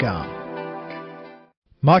CustomStonehandlers.com.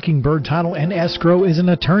 Mockingbird Title and Escrow is an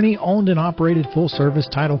attorney-owned and operated full-service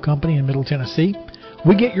title company in Middle Tennessee.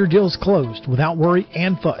 We get your deals closed without worry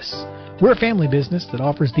and fuss. We're a family business that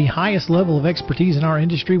offers the highest level of expertise in our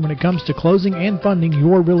industry when it comes to closing and funding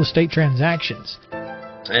your real estate transactions.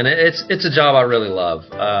 And it's a job I really love.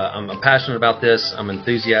 I'm passionate about this. I'm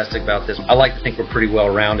enthusiastic about this. I like to think we're pretty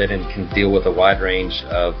well rounded and can deal with a wide range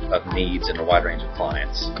of needs and a wide range of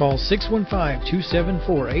clients. Call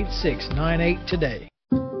 615-274-8698 today.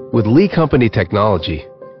 With Lee Company Technology,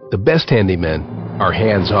 the best handymen are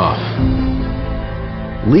hands-off.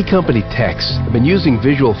 Lee Company techs have been using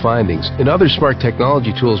visual findings and other smart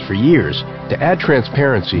technology tools for years to add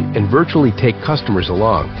transparency and virtually take customers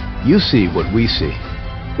along. You see what we see,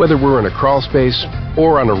 whether we're in a crawl space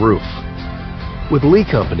or on a roof. With Lee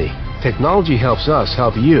Company, technology helps us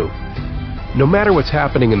help you, no matter what's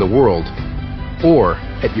happening in the world or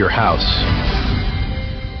at your house.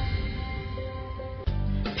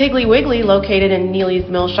 Piggly Wiggly, located in Neely's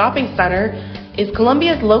Mill Shopping Center, is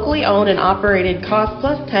Columbia's locally owned and operated Cost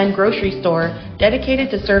Plus 10 grocery store dedicated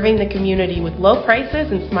to serving the community with low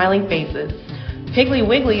prices and smiling faces. Piggly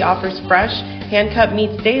Wiggly offers fresh, hand-cut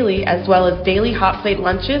meats daily as well as daily hot plate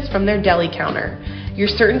lunches from their deli counter. You're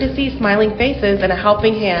certain to see smiling faces and a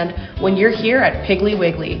helping hand when you're here at Piggly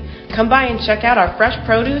Wiggly. Come by and check out our fresh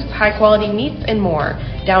produce, high-quality meats, and more.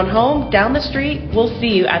 Down home, down the street, we'll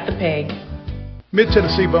see you at the Pig.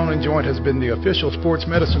 Mid-Tennessee Bone & Joint has been the official sports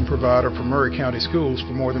medicine provider for Maury County Schools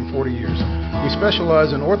for more than 40 years. We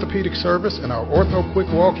specialize in orthopedic service, and our Ortho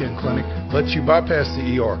Quick Walk-In Clinic lets you bypass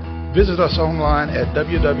the ER. Visit us online at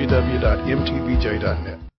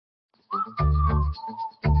www.mtvj.net.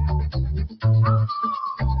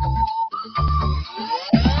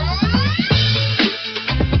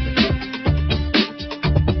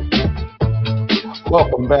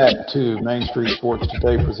 Welcome back to Main Street Sports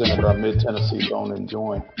Today, presented by Mid-Tennessee Bone &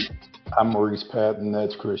 Joint. I'm Maurice Patton.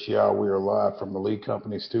 That's Chris Yao. We are live from the Lee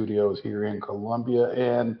Company studios here in Columbia,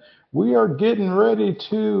 and we are getting ready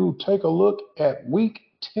to take a look at Week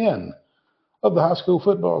 10 of the high school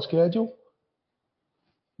football schedule.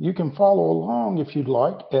 You can follow along if you'd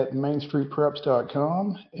like at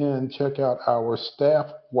mainstreetpreps.com and check out our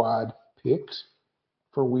staff-wide picks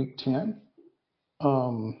for Week 10.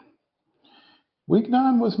 Week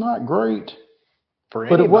 9 was not great,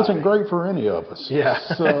 but it wasn't great for any of us. Yeah.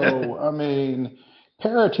 So, I mean,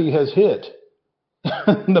 parity has hit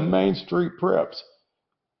the Main Street Preps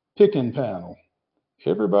picking panel.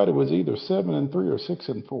 Everybody was either 7-3 or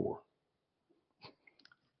 6-4.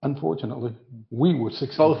 Unfortunately, we were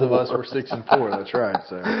 6-4. Both of us were 6-4. That's right.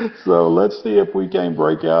 So let's see if we can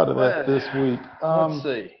break out of that this week. Let's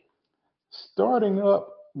see. Starting up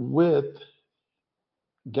with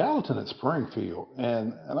Gallatin at Springfield,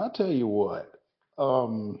 and I tell you what,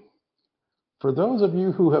 for those of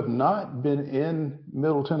you who have not been in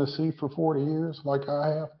Middle Tennessee for 40 years like I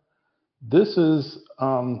have, this is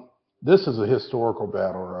a historical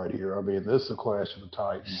battle right here. I mean, this is a clash of the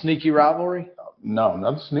Titans. Sneaky rivalry? No,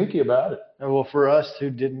 nothing sneaky about it. Well, for us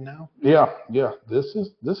who didn't know. Yeah. This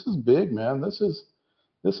is big, man. This is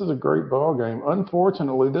a great ball game.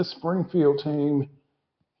 Unfortunately, this Springfield team.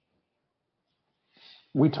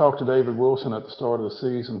 We talked to David Wilson at the start of the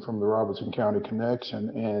season from the Robertson County Connection,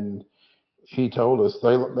 and he told us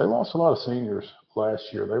they lost a lot of seniors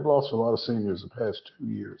last year. They've lost a lot of seniors the past 2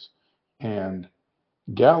 years, and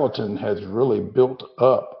Gallatin has really built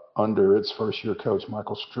up under its first-year coach,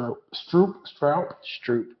 Michael Stroop.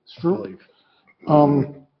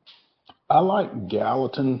 I like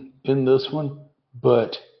Gallatin in this one,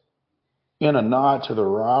 but in a nod to the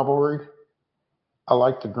rivalry, I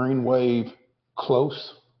like the Green Wave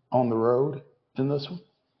close on the road in this one.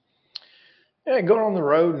 Yeah, going on the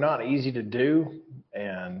road, not easy to do.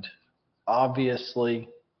 And obviously,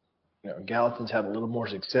 Gallatin's had a little more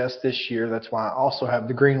success this year. That's why I also have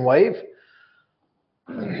the Green Wave.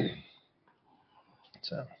 Okay.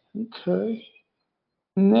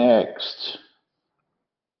 Next,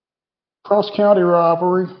 cross-county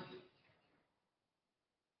rivalry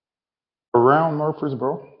around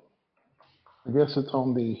Murfreesboro. I guess it's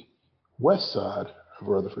on the west side of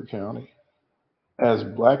Rutherford County, as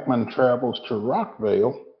Blackman travels to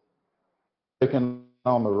Rockvale, taking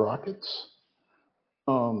on the Rockets.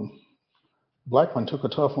 Blackman took a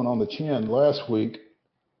tough one on the chin last week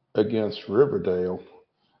against Riverdale.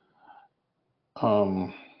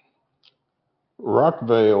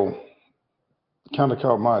 Rockvale kind of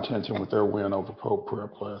caught my attention with their win over Pope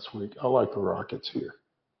Prep last week. I like the Rockets here.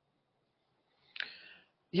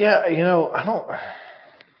 Yeah,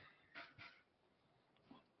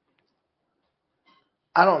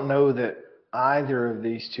 I don't know that either of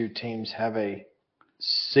these two teams have a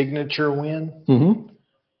signature win. Mm-hmm.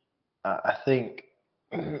 I think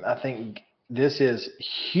this is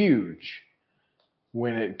huge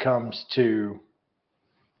when it comes to,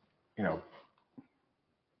 you know,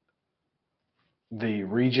 the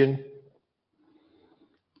region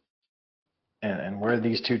and where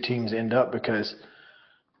these two teams end up, because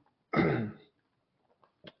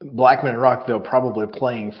Blackman and Rockville probably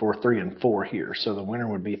playing for 3 and 4 here, so the winner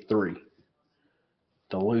would be 3,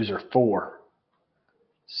 the loser 4.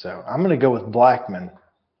 So I'm going to go with Blackman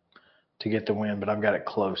to get the win, but I've got it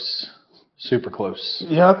close, super close.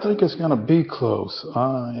 Yeah, I think it's going to be close.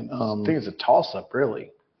 I think it's a toss-up,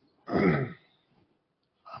 really. I'm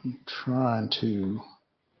trying to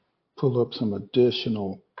pull up some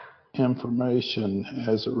additional information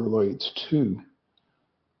as it relates to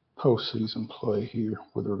postseason play here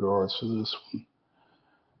with regards to this one.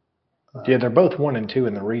 Yeah, they're both 1 and 2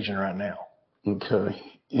 in the region right now. Okay.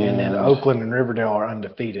 And then Oakland and Riverdale are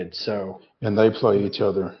undefeated, so. And they play each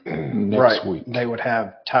other next right. week. They would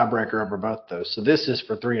have tiebreaker over both those. So this is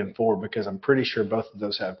for 3 and 4, because I'm pretty sure both of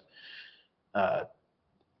those have.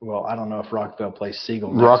 Well, I don't know if Rockville plays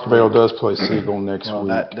Siegel next Rockville week. does play Siegel next week.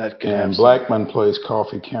 That could and have Blackman plays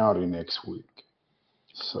Coffee County next week.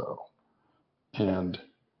 So yeah.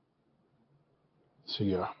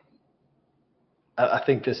 I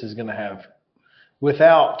think this is going to have,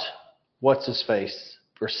 without what's his face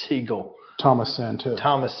for Siegel, Thomas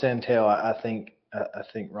Santel. I think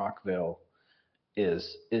Rockville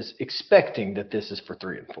is expecting that this is for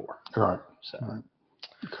 3 and 4. Right. So. Right.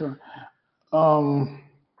 Okay.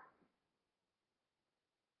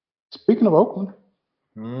 Speaking of Oakland,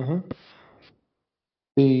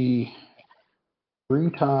 the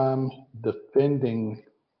 3-time defending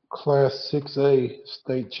Class 6A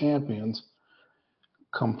state champions,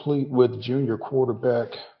 complete with junior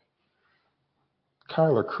quarterback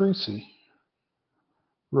Kyler Creasy,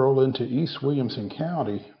 roll into East Williamson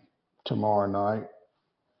County tomorrow night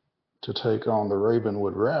to take on the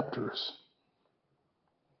Ravenwood Raptors.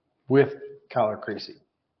 With Kyler Creasy.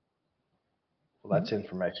 Well, that's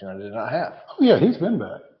information I did not have. Oh, yeah, he's been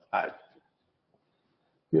back.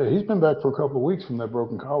 Yeah, he's been back for a couple of weeks from that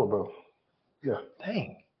broken collarbone. Yeah.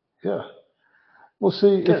 Dang. Yeah. Well,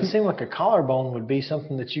 see, it doesn't seem like a collarbone would be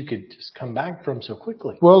something that you could just come back from so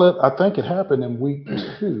quickly. Well, I think it happened in week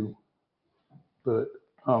 2, but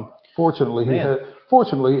fortunately,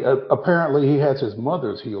 apparently he has his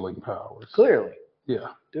mother's healing powers. Clearly. Yeah.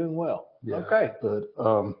 Doing well. Yeah. Okay.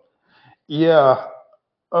 But yeah.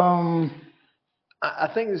 I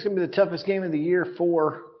think it's going to be the toughest game of the year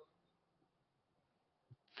for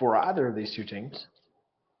either of these two teams.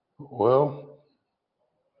 Well,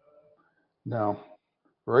 now,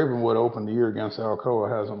 Ravenwood opened the year against Alcoa,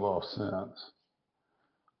 hasn't lost since.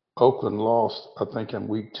 Oakland lost, I think, in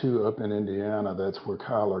week 2 up in Indiana. That's where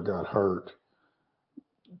Kyler got hurt.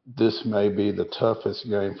 This may be the toughest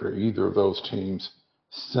game for either of those teams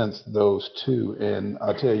since those two. And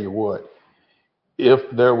I tell you what, if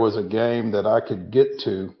there was a game that I could get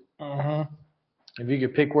to. If you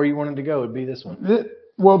could pick where you wanted to go, it'd be this one.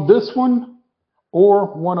 This one or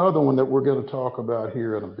one other one that we're going to talk about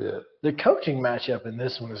here in a bit. The coaching matchup in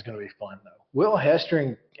this one is going to be fun, though. Will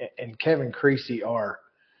Hester and Kevin Creasy are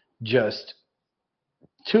just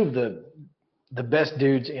two of the best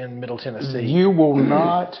dudes in Middle Tennessee. You will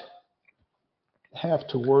not have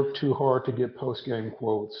to work too hard to get post-game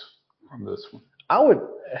quotes from this one.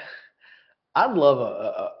 I'd love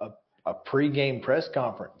a pre-game press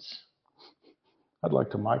conference. I'd like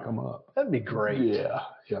to mic them up. That'd be great. Yeah.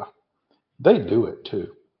 They do it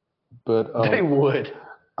too, but they would.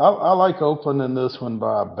 I like Oakland in this one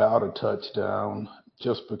by about a touchdown,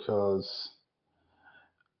 just because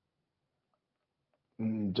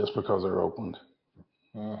they're Oakland.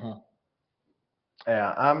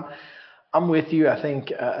 Yeah, I'm with you. I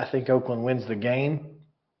think Oakland wins the game.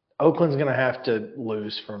 Oakland's going to have to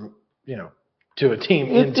lose from to a team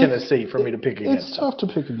in Tennessee for me to pick against. It's tough to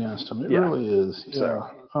pick against them. It really is. So,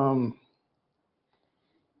 yeah.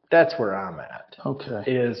 That's where I'm at. Okay.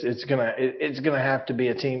 It's gonna have to be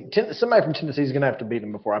a team. Somebody from Tennessee is gonna have to beat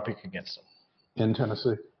them before I pick against them. In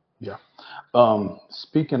Tennessee. Yeah.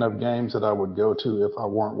 Speaking of games that I would go to if I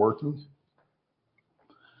weren't working,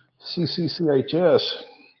 CCCHS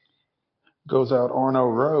goes out Arno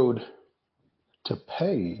Road to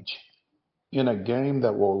Page in a game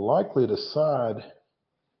that will likely decide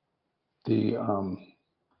the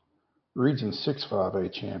Region 6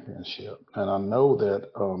 5A championship. And I know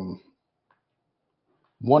that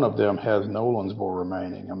one of them has Nolensville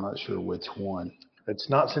remaining. I'm not sure which one. It's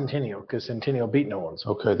not Centennial, because Centennial beat Nolensville.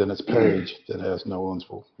 Okay, then it's Page that has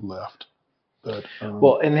Nolensville left. But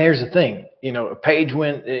well, and here's the thing,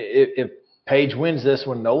 if Page wins this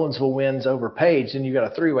one, Nolensville wins over Page, then you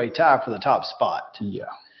got a three-way tie for the top spot. Yeah.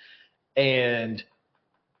 And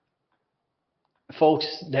folks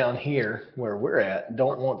down here where we're at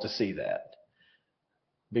don't want to see that,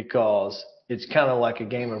 because it's kind of like a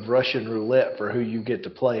game of Russian roulette for who you get to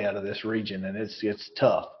play out of this region, and it's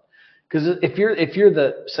tough. Because if you're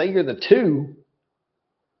the 2,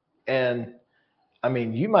 and I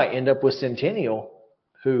mean, you might end up with Centennial,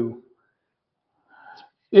 who.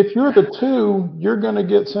 If you're the 2, you're going to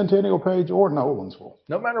get Centennial, Page, or Nolensville.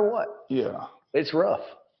 No matter what. Yeah. It's rough.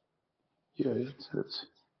 Yeah,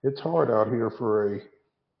 it's hard out here for a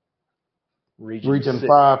Region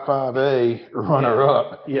 5, 5A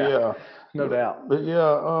runner-up. Yeah. No doubt. But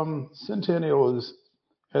yeah, Centennial is,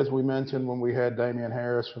 as we mentioned when we had Damian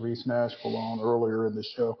Harris from East Nashville on earlier in the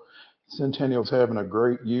show, Centennial's having a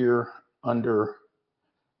great year under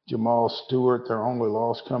Jamal Stewart. Their only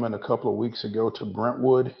loss coming a couple of weeks ago to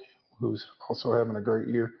Brentwood, who's also having a great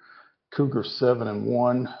year. Cougars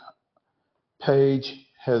 7-1. Page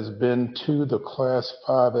has been to the Class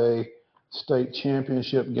 5A state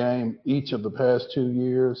championship game each of the past 2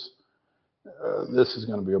 years. This is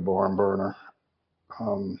going to be a barn burner.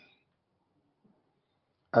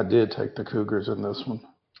 I did take the Cougars in this one.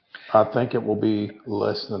 I think it will be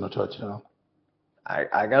less than a touchdown.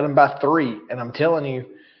 I got them by 3, and I'm telling you,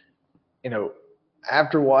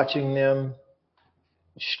 after watching them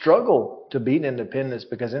struggle to beat Independence,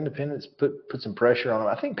 because Independence put some pressure on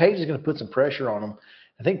them. I think Page is going to put some pressure on them.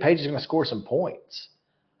 I think Page is going to score some points.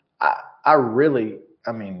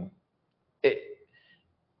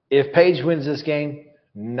 If Page wins this game,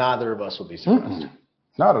 neither of us will be surprised.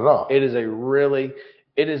 Not at all. It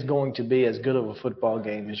is going to be as good of a football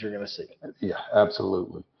game as you're going to see. Yeah,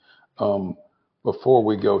 absolutely. Before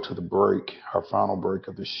we go to the break, our final break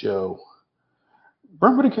of the show,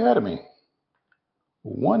 Brentwood Academy,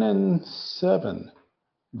 1-7.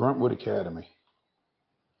 Brentwood Academy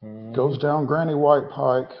goes down Granny White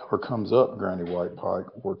Pike, or comes up Granny White Pike,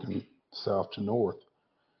 working south to north,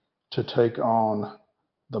 to take on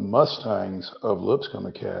the Mustangs of Lipscomb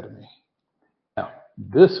Academy. Now,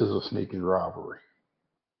 this is a sneaky rivalry.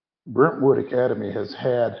 Brentwood Academy has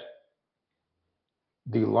had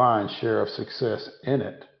the lion's share of success in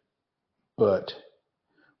it, but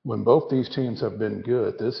when both these teams have been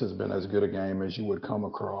good, this has been as good a game as you would come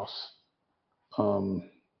across.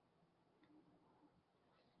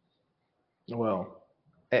 Well,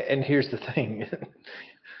 and here's the thing.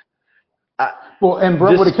 And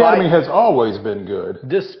Brentwood Academy has always been good.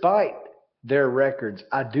 Despite their records,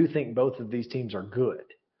 I do think both of these teams are good.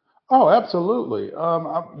 Oh, absolutely.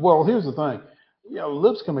 Well, here's the thing.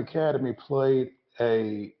 Lipscomb Academy played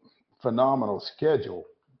a phenomenal schedule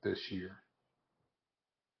this year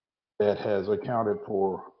that has accounted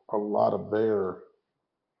for a lot of their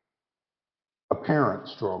apparent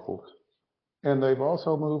struggles. And they've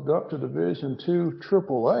also moved up to Division II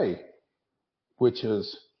AAA, which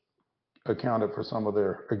has accounted for some of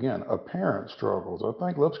their, again, apparent struggles. I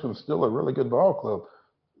think Lipscomb's still a really good ball club.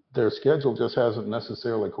 Their schedule just hasn't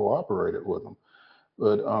necessarily cooperated with them.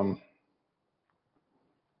 But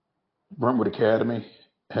Brentwood Academy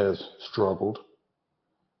has struggled,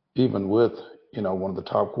 even with, one of the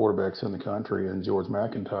top quarterbacks in the country in George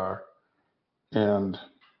McIntyre. And,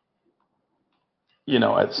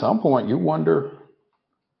 at some point you wonder,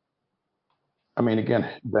 again,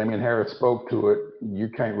 Damian Harris spoke to it. You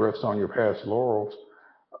can't rest on your past laurels.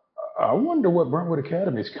 I wonder what Brentwood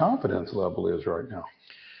Academy's confidence level is right now.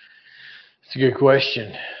 It's a good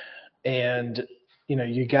question. And,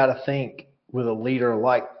 you got to think with a leader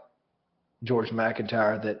like George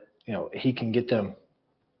McIntyre that, he can get them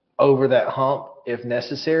over that hump if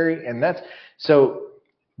necessary. And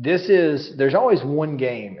there's always one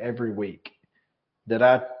game every week that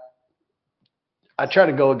I try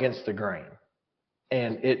to go against the grain.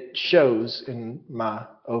 And it shows in my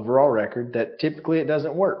overall record that typically it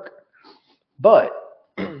doesn't work. But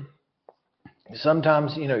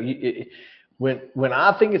sometimes, when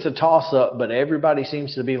I think it's a toss-up, but everybody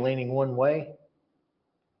seems to be leaning one way,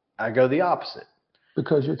 I go the opposite.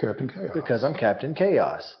 Because you're Captain Chaos. Because I'm Captain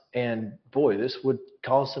Chaos. And, boy, this would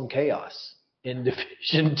cause some chaos in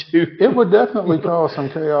Division II. It would definitely cause some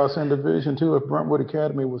chaos in Division II if Brentwood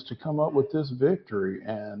Academy was to come up with this victory,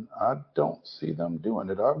 and I don't see them doing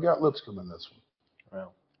it. I've got Lipscomb in this one.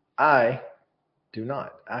 Well, I do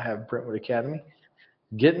not. I have Brentwood Academy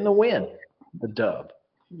getting the win, the dub.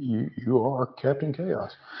 You are Captain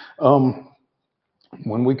Chaos.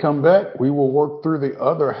 When we come back, we will work through the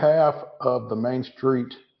other half of the Main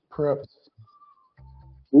Street Prep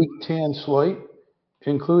Week 10 slate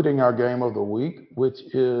including our game of the week, which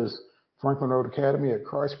is Franklin Road Academy at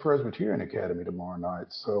Christ Presbyterian Academy tomorrow night.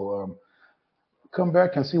 So come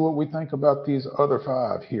back and see what we think about these other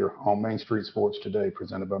 5 here on Main Street Sports Today,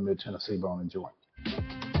 presented by Mid-Tennessee Bone and Joint.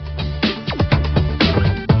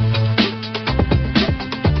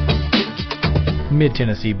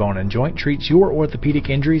 Mid-Tennessee Bone and Joint treats your orthopedic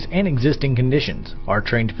injuries and existing conditions. Our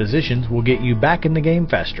trained physicians will get you back in the game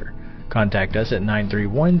faster. Contact us at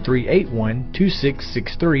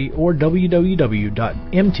 931-381-2663 or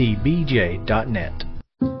www.mtbj.net.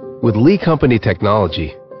 With Lee Company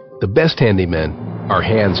technology, the best handymen are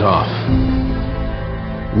hands-off.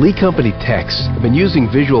 Lee Company techs have been using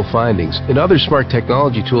visual findings and other smart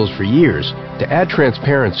technology tools for years to add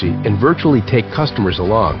transparency and virtually take customers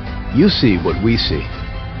along. You see what we see,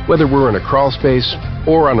 whether we're in a crawl space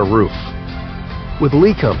or on a roof. With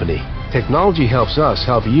Lee Company, technology helps us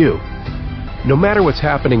help you, no matter what's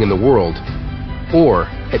happening in the world or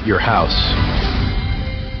at your house.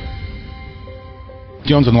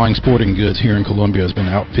 Jones & Lang Sporting Goods here in Columbia has been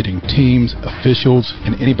outfitting teams, officials,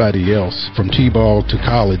 and anybody else from T-ball to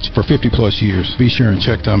college for 50-plus years. Be sure and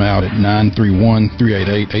check them out at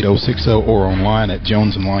 931-388-8060 or online at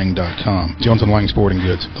jonesandlang.com. Jones & Lang Sporting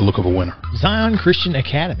Goods, the look of a winner. Zion Christian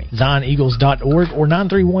Academy, zioneagles.org or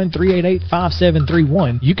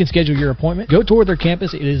 931-388-5731. You can schedule your appointment. Go tour their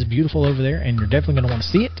campus. It is beautiful over there, and you're definitely going to want to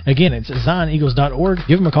see it. Again, it's zioneagles.org.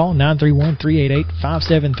 Give them a call,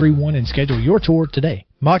 931-388-5731, and schedule your tour today.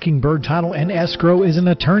 Mockingbird Title and Escrow is an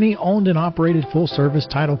attorney-owned and operated full-service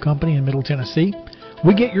title company in Middle Tennessee.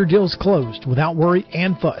 We get your deals closed without worry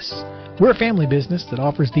and fuss. We're a family business that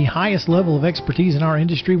offers the highest level of expertise in our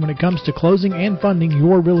industry when it comes to closing and funding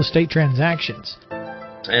your real estate transactions.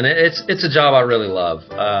 And it's a job I really love.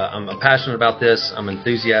 I'm passionate about this. I'm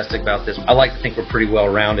enthusiastic about this. I like to think we're pretty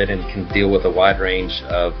well rounded and can deal with a wide range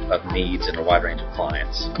of needs and a wide range of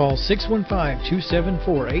clients. Call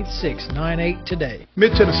 615-274-8698 today.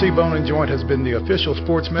 Mid-Tennessee Bone and Joint has been the official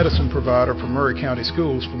sports medicine provider for Maury County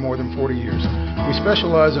Schools for more than 40 years. We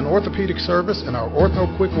specialize in orthopedic service, and our Ortho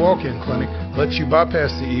Quick Walk-In Clinic lets you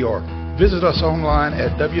bypass the ER. Visit us online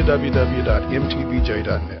at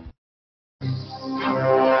www.mtbj.net.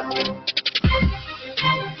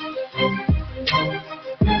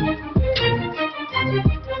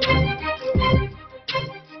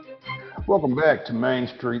 Welcome back to Main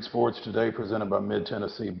Street Sports Today, presented by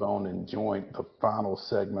Mid-Tennessee Bone and Joint, the final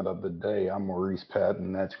segment of the day. I'm Maurice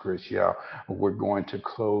Patton, that's Chris Yao. We're going to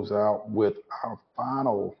close out with our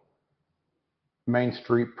final Main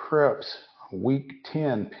Street Preps Week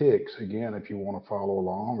 10 picks. Again, if you want to follow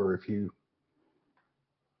along, or if you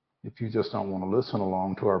just don't want to listen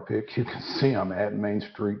along to our picks, you can see them at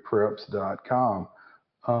mainstreetpreps.com.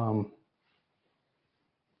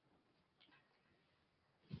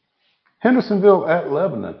 Hendersonville at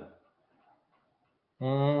Lebanon.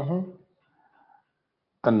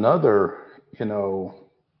 Another,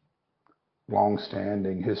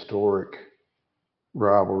 long-standing, historic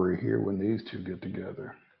rivalry here when these two get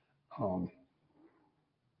together.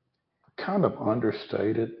 Kind of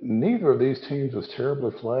understated. Neither of these teams was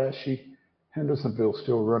terribly flashy. Hendersonville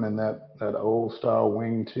still running that old style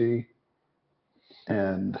wing tee,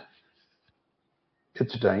 and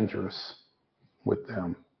it's dangerous with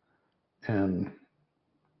them. And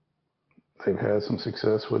they've had some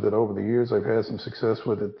success with it over the years. They've had some success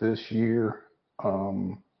with it this year.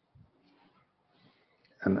 And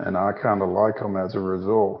I kind of like them as a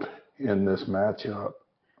result in this matchup.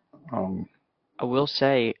 I will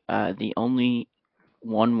say the only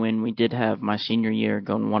one win we did have my senior year,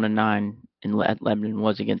 going 1-9 at Lebanon,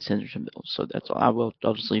 was against Hendersonville. So that's all.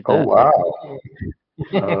 I'll just leave that. Oh wow!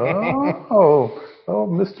 oh,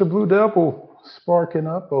 Mr. Blue Devil sparking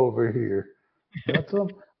up over here. That's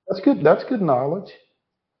good. That's good knowledge.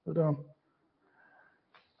 But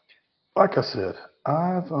like I said,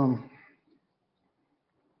 I've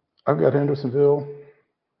got Hendersonville.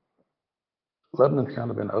 Lebanon's kind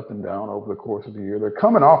of been up and down over the course of the year. They're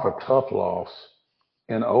coming off a tough loss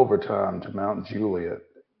in overtime to Mount Juliet,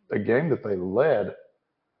 a game that they led. I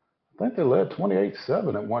think they led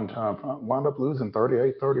 28-7 at one time. Wound up losing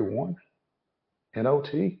 38-31 in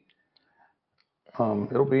OT.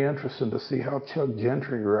 It'll be interesting to see how Chuck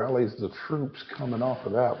Gentry rallies the troops coming off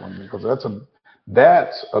of that one, because that's a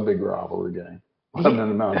big rivalry game.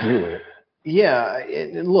 Lebanon and Mount Juliet. Yeah,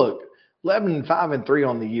 and look, Lebanon 5-3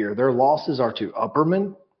 on the year. Their losses are to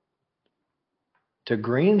Upperman, to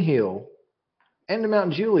Green Hill, and to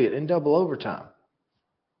Mount Juliet in double overtime.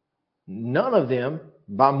 None of them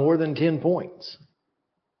by more than 10 points.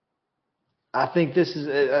 I think this is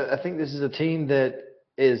a team that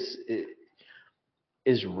is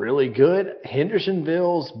is really good.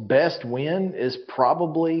 Hendersonville's best win is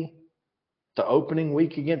probably the opening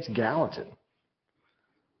week against Gallatin.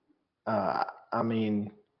 I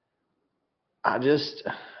mean, I'm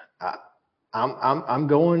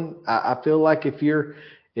going. I feel like if you're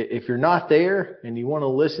not there and you want to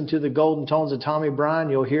listen to the golden tones of Tommy Bryan,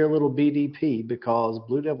 you'll hear a little BDP, because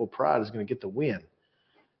Blue Devil Pride is going to get the win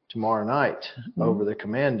tomorrow night over the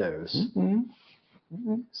Commandos.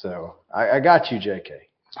 So I got you, JK.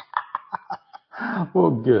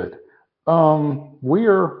 Well, good.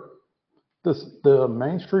 The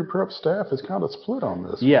Main Street Prep staff is kind of split on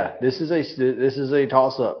this. Yeah, this is a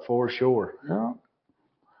toss up for sure. Yeah.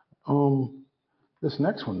 This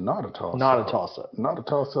next one, not a toss up. Not a toss up. Not a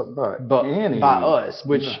toss up by us,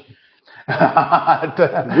 which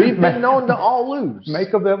we've been known to all lose.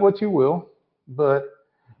 Make of that what you will, but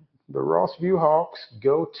the Rossview Hawks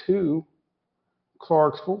go to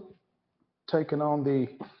Clarksville, taking on the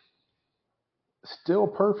still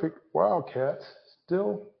perfect Wildcats,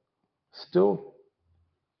 still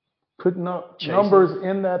putting up numbers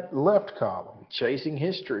in that left column. Chasing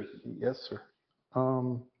history. Yes, sir.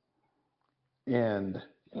 And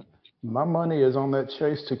my money is on that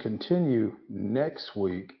chase to continue next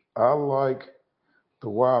week. I like the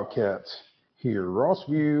Wildcats here.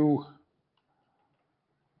 Rossview,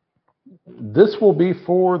 this will be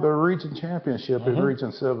for the region championship in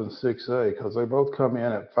Region 7 6A, because they both come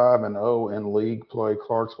in at 5-0 in league play.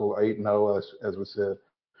 Clarksville 8-0, as we said.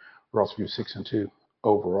 Rossview 6-2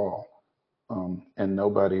 overall. And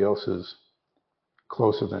nobody else is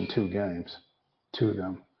closer than 2 games to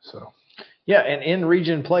them. So. Yeah, and in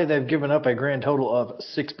region play, they've given up a grand total of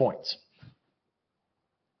 6 points.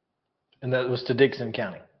 And that was to Dickson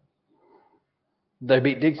County. They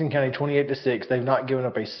beat Dickson County 28-6. They've not given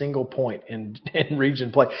up a single point in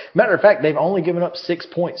region play. Matter of fact, they've only given up 6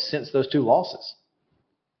 points since those 2 losses.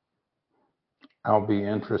 I'll be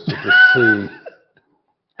interested to see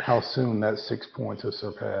how soon that 6 points is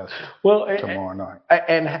surpassed tomorrow night.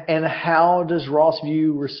 And how does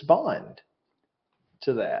Rossview respond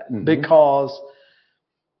to that? Because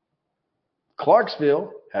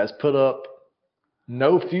Clarksville has put up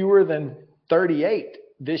no fewer than 38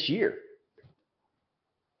 this year.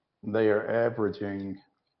 They are averaging,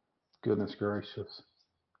 goodness gracious,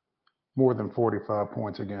 more than 45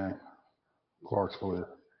 points a game. Clarksville is.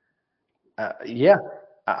 Yeah.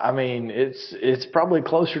 I mean, it's probably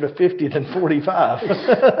closer to 50 than 45.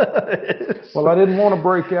 Well, I didn't want to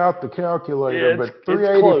break out the calculator, but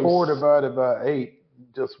 384 divided by 8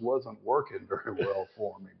 just wasn't working very well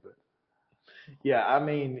for me. But yeah, I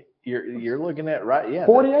mean, you're looking at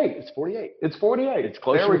 48. It's 48. It's 48. It's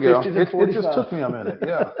closer there we to 50 go. than 45. It just took me a minute.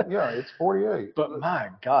 Yeah, it's 48. But my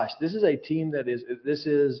gosh, this is a team that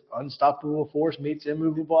is unstoppable force meets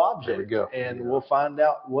immovable object. There we go. And we'll find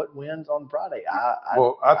out what wins on Friday.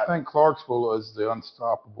 I think Clarksville is the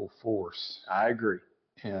unstoppable force. I agree.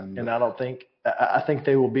 And I think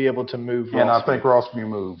they will be able to move. And Rossview. I think Rossview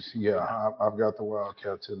moves. Yeah, I've got the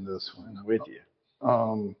Wildcats in this one. I'm with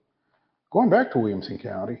you. Going back to Williamson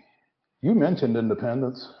County, you mentioned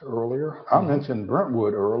Independence earlier. I mentioned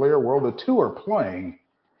Brentwood earlier. Well, the 2 are playing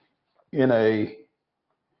in a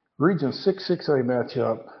Region 6 6A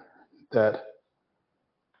matchup that,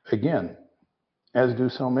 again, as do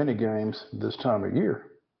so many games this time of year,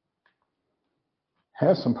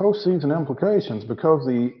 has some postseason implications, because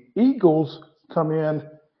the Eagles come in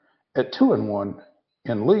at 2-1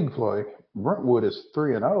 in league play. Brentwood is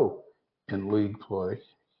 3-0 in league play.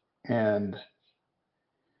 And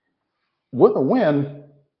with a win,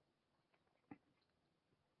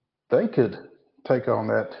 they could take on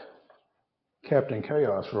that Captain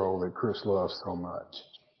Chaos role that Chris loves so much.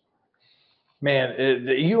 Man,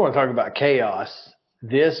 you want to talk about chaos.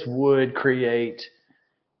 This would create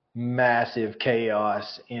massive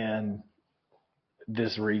chaos in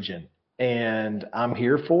this region. And I'm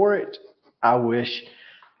here for it. I wish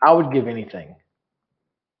I would give anything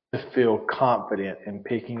to feel confident in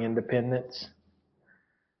picking Independence.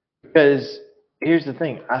 Because here's the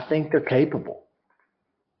thing. I think they're capable.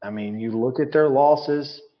 I mean, you look at their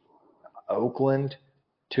losses. Oakland,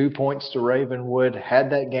 2 points to Ravenwood,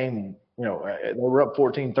 had that game. They were up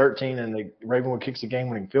 14-13, and Ravenwood kicks a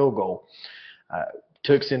game-winning field goal.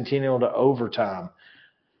 Took Centennial to overtime.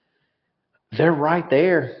 They're right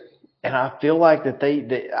there, and I feel like that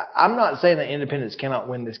I'm not saying that Independence cannot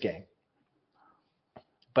win this game,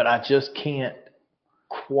 but I just can't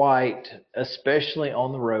quite, especially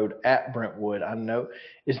on the road at Brentwood. I know.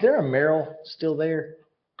 Is there a Merrill still there?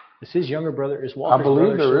 Is his younger brother? Is Walker's brother? I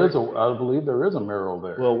believe there is a Merrill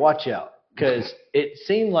there. Well, watch out, because it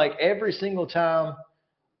seemed like every single time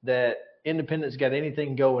that Independence got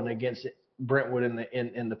anything going against Brentwood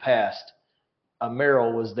in the past,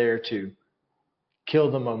 Merrill was there to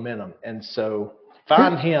kill the momentum. And so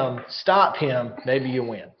find him, stop him, maybe you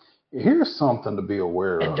win. Here's something to be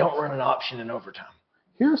aware of. And don't run an option in overtime.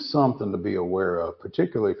 Here's something to be aware of,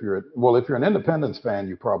 particularly if you're an Independence fan,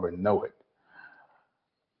 you probably know it.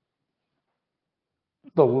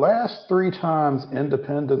 The last 3 times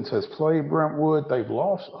Independence has played Brentwood, they've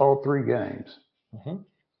lost all 3 games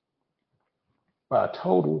by a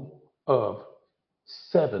total of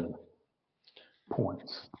 7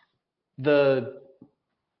 points. The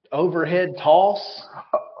overhead toss,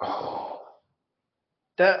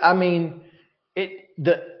 the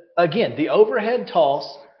overhead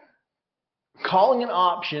toss, calling an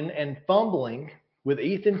option and fumbling with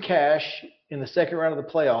Ethan Cash in the second round of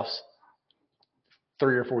the playoffs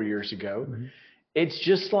 3 or 4 years ago. It's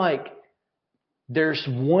just like there's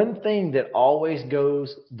one thing that always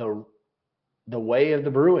goes the way of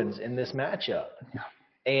the Bruins in this matchup.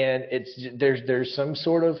 And there's some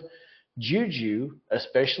sort of juju,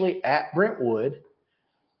 especially at Brentwood,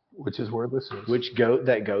 which is where this is,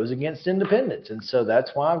 that goes against Independence. And so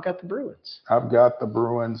that's why I've got the Bruins. I've got the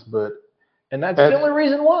Bruins, and that's the only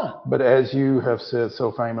reason why. But as you have said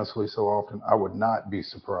so famously so often, I would not be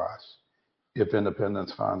surprised if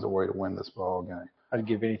Independence finds a way to win this ball game. I'd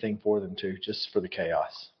give anything for them to, just for the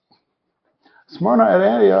chaos. Smyrna at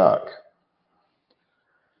Antioch.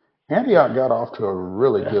 Antioch got off to a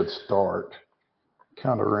really good start.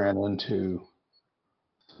 Kind of ran into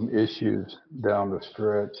some issues down the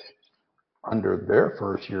stretch under their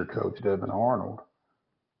first-year coach, Devin Arnold.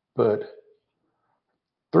 But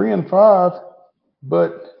 3-5,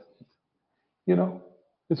 but,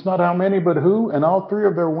 it's not how many, but who, and all 3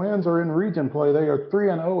 of their wins are in region play. They are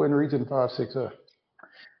 3-0 in Region 5-6A.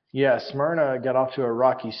 Yeah, Smyrna got off to a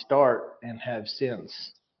rocky start and have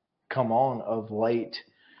since come on of late.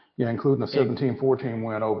 Yeah, including a 17-14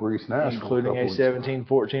 win over East Nashville. Including a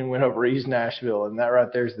 17-14 win over East Nashville, and that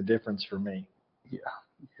right there is the difference for me. Yeah.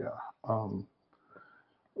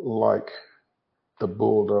 Like the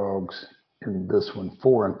Bulldogs in this one,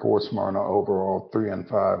 4-4 Smyrna overall,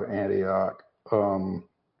 3-5 Antioch.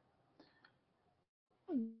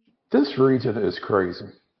 This region is crazy.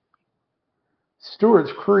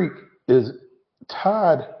 Stewart's Creek is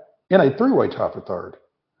tied in a 3-way tie for third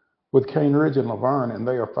with Cane Ridge and Laverne, and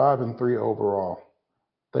they are 5-3 overall.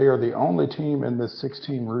 They are the only team in this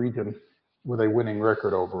 6-team region with a winning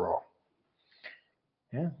record overall.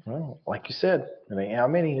 Yeah, well, like you said, it ain't how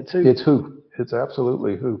many, it's who. It's who. It's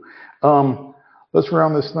absolutely who. Let's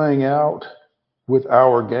round this thing out with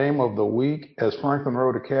our game of the week as Franklin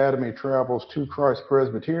Road Academy travels to Christ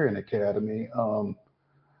Presbyterian Academy.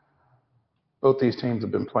 Both these teams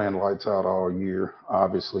have been playing lights out all year.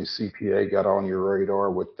 Obviously, CPA got on your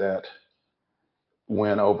radar with that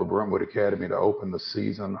win over Brentwood Academy to open the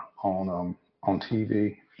season on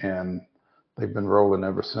TV, and they've been rolling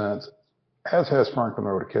ever since, as has Franklin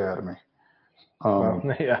Road Academy.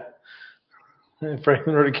 Yeah.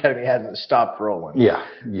 Franklin Road Academy hasn't stopped rolling. Yeah.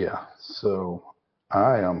 So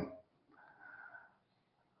I want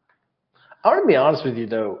to be honest with you,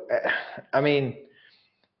 though. I mean,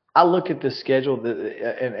 I look at the schedule,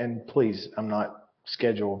 and please, I'm not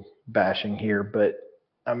schedule bashing here, but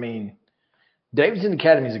I mean, Davidson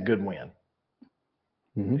Academy is a good win.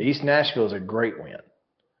 East Nashville is a great win,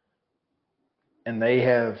 and they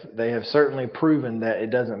have certainly proven that it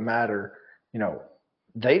doesn't matter.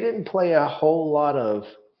 They didn't play a whole lot of,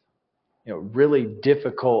 really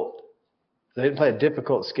difficult. They didn't play a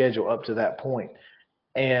difficult schedule up to that point,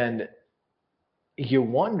 and you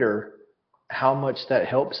wonder how much that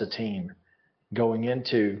helps a team going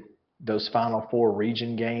into those Final Four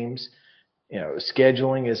region games.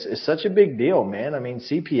 Scheduling is such a big deal, man. I mean,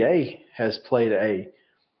 CPA has played a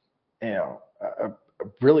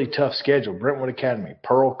really tough schedule. Brentwood Academy,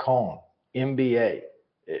 Pearl Cone, MBA.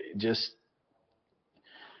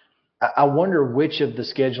 I wonder which of the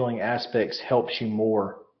scheduling aspects helps you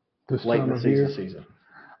more late in the season.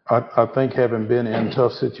 I think having been in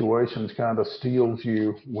tough situations kind of steels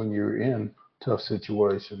you when you're in tough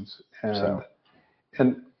situations.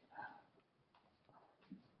 And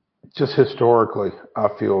just historically, I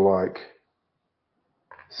feel like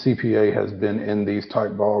CPA has been in these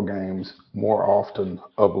type ball games more often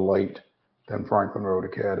of late than Franklin Road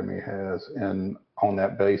Academy has. And on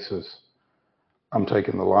that basis, I'm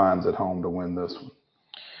taking the Lions at home to win this one.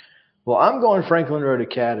 Well, I'm going Franklin Road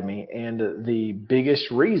Academy, and the biggest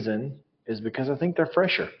reason is because I think they're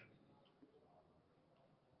fresher.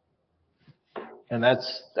 And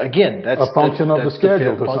that's a function of the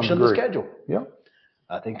schedule. Yep.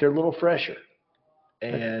 I think they're a little fresher.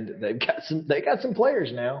 and they got some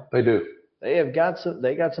players now. They do. They got some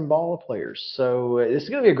baller players. So this is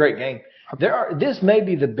going to be a great game. This may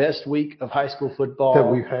be the best week of high school football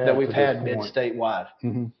that we've had mid-statewide.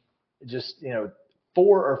 Mm-hmm. Just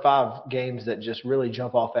 4 or 5 games that just really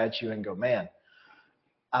jump off at you and go, man,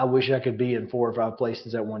 I wish I could be in 4 or 5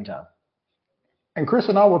 places at one time. And Chris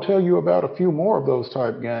and I will tell you about a few more of those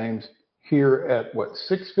type games here at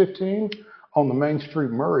 6:15 on the Main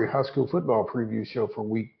Street Murray High School Football Preview Show for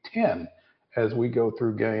Week 10, as we go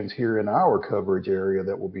through games here in our coverage area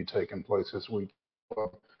that will be taking place this week.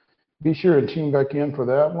 Be sure and tune back in for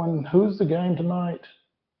that one. Who's the game tonight?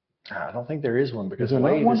 I don't think there is one because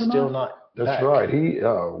Wade is still not That's back. right.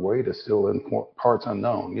 Wade is still in parts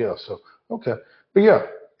unknown. Yeah, so, okay. But yeah,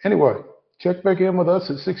 anyway, check back in with us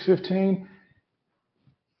at 6:15.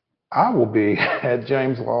 I will be at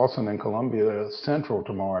James Lawson in Columbia Central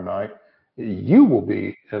tomorrow night. You will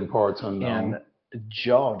be in parts unknown. In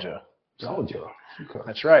Georgia. Georgia. Okay.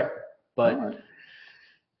 That's right. But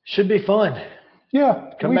should be fun.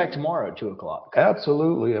 Yeah. Come back tomorrow at 2 o'clock.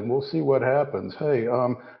 Absolutely, and we'll see what happens. Hey,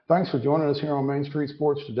 thanks for joining us here on Main Street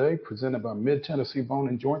Sports Today, presented by Mid-Tennessee Bone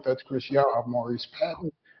and Joint. That's Chris Yao. I'm Maurice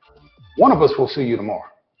Patton. One of us will see you tomorrow.